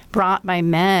cases brought by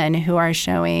men who are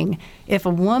showing if a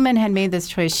woman had made this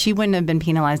choice, she wouldn't have been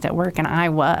penalized at work, and I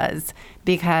was,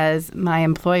 because my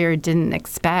employer didn't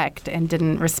expect and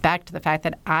didn't respect the fact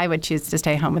that I would choose to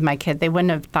stay home with my kid. They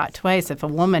wouldn't have thought twice if a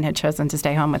woman had chosen to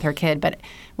stay home with her kid. But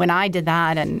when I did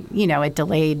that and, it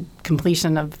delayed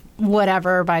completion of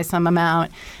whatever by some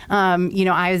amount,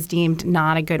 I was deemed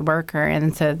not a good worker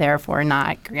and so therefore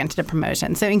not granted a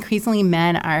promotion. So increasingly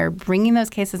men are bringing those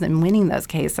cases and winning those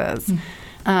cases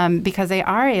because they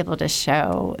are able to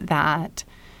show that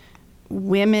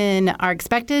women are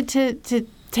expected to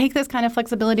take this kind of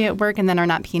flexibility at work and then are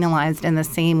not penalized in the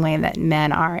same way that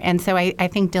men are. And so I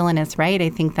think Dylan is right. I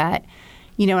think that,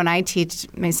 when I teach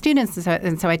my students,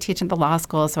 and so I teach at the law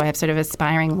school, so I have sort of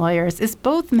aspiring lawyers, it's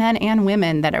both men and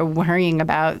women that are worrying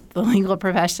about the legal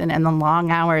profession and the long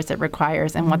hours it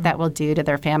requires and what that will do to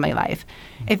their family life.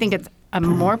 I think it's a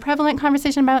more prevalent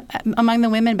conversation among the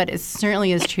women, but it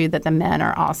certainly is true that the men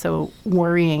are also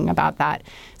worrying about that.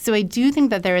 So I do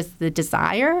think that there is the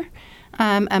desire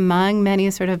among many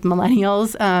sort of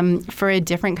millennials for a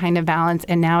different kind of balance,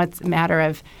 and now it's a matter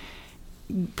of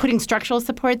putting structural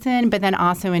supports in, but then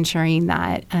also ensuring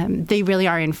that they really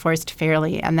are enforced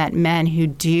fairly and that men who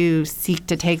do seek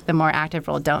to take the more active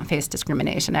role don't face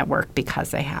discrimination at work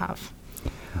because they have.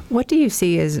 What do you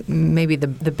see as maybe the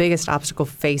biggest obstacle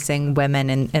facing women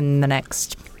in the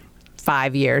next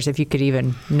 5 years, if you could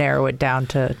even narrow it down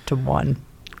to one?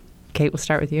 Kate, we'll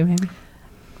start with you maybe.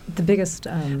 The biggest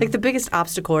the biggest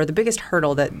obstacle or the biggest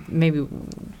hurdle that maybe we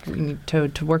need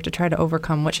to work to try to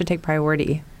overcome, what should take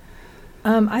priority?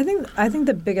 I think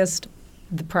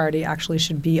the priority actually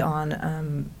should be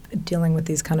on dealing with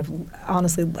these kind of,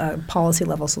 honestly, policy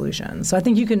level solutions. So I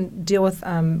think you can deal with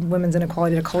women's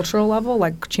inequality at a cultural level,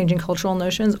 like changing cultural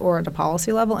notions, or at a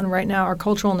policy level. And right now, our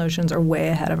cultural notions are way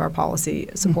ahead of our policy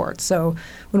support. So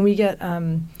when we get,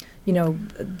 the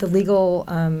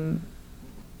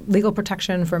legal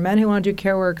protection for men who want to do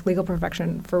care work, legal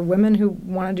protection for women who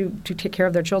want to take care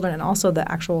of their children, and also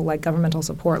the actual governmental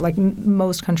support, like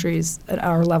most countries at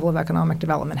our level of economic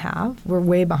development have. We're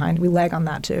way behind. We lag on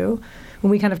that too.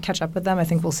 When we kind of catch up with them, I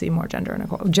think we'll see more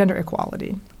gender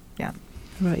equality. Yeah.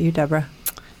 What about you, Deborah?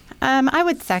 I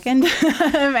would second,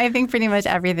 I think, pretty much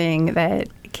everything that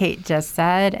Kate just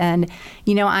said. And,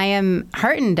 I am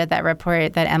heartened at that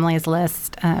report that Emily's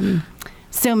list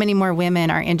so many more women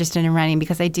are interested in running,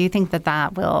 because I do think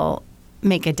that will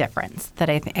make a difference. That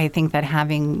I think that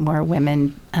having more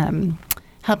women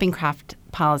helping craft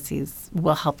policies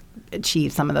will help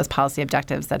achieve some of those policy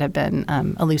objectives that have been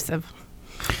elusive.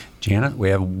 Janet, we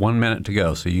have 1 minute to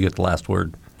go, so you get the last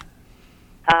word.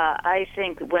 I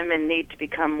think women need to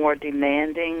become more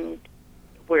demanding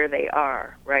where they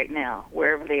are right now,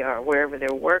 wherever they are, wherever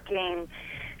they're working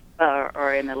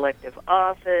or in elective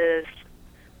office.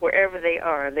 Wherever they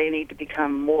are, they need to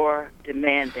become more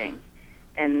demanding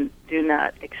and do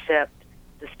not accept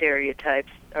the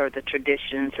stereotypes or the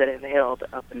traditions that have held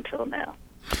up until now.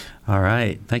 All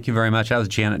right. Thank you very much. That was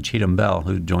Janet Cheatham Bell,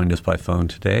 who joined us by phone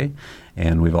today.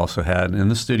 And we've also had in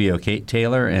the studio Kate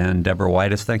Taylor and Deborah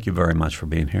Whitus. Thank you very much for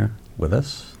being here with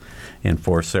us. And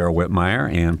for Sarah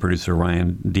Whitmire and producer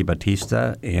Ryan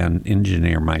DiBattista and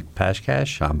engineer Mike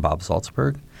Pashkash, I'm Bob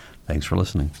Salzberg. Thanks for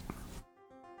listening.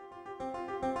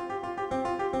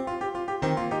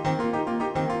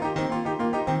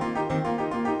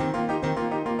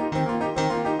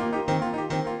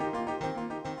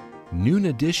 Noon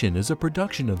Edition is a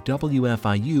production of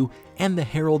WFIU and the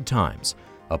Herald Times.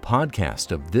 A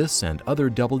podcast of this and other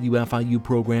WFIU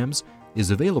programs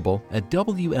is available at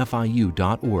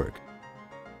WFIU.org.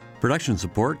 Production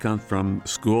support comes from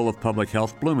School of Public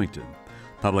Health Bloomington.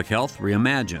 Public Health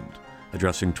Reimagined,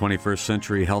 addressing 21st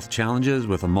century health challenges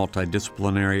with a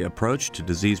multidisciplinary approach to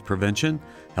disease prevention,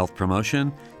 health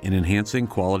promotion, and enhancing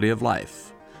quality of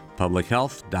life.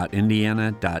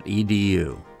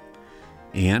 publichealth.indiana.edu.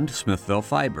 And Smithville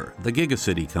Fiber, the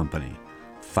Gigacity Company.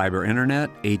 Fiber Internet,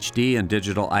 HD, and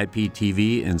digital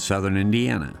IPTV in southern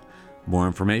Indiana. More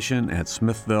information at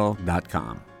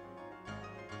smithville.com.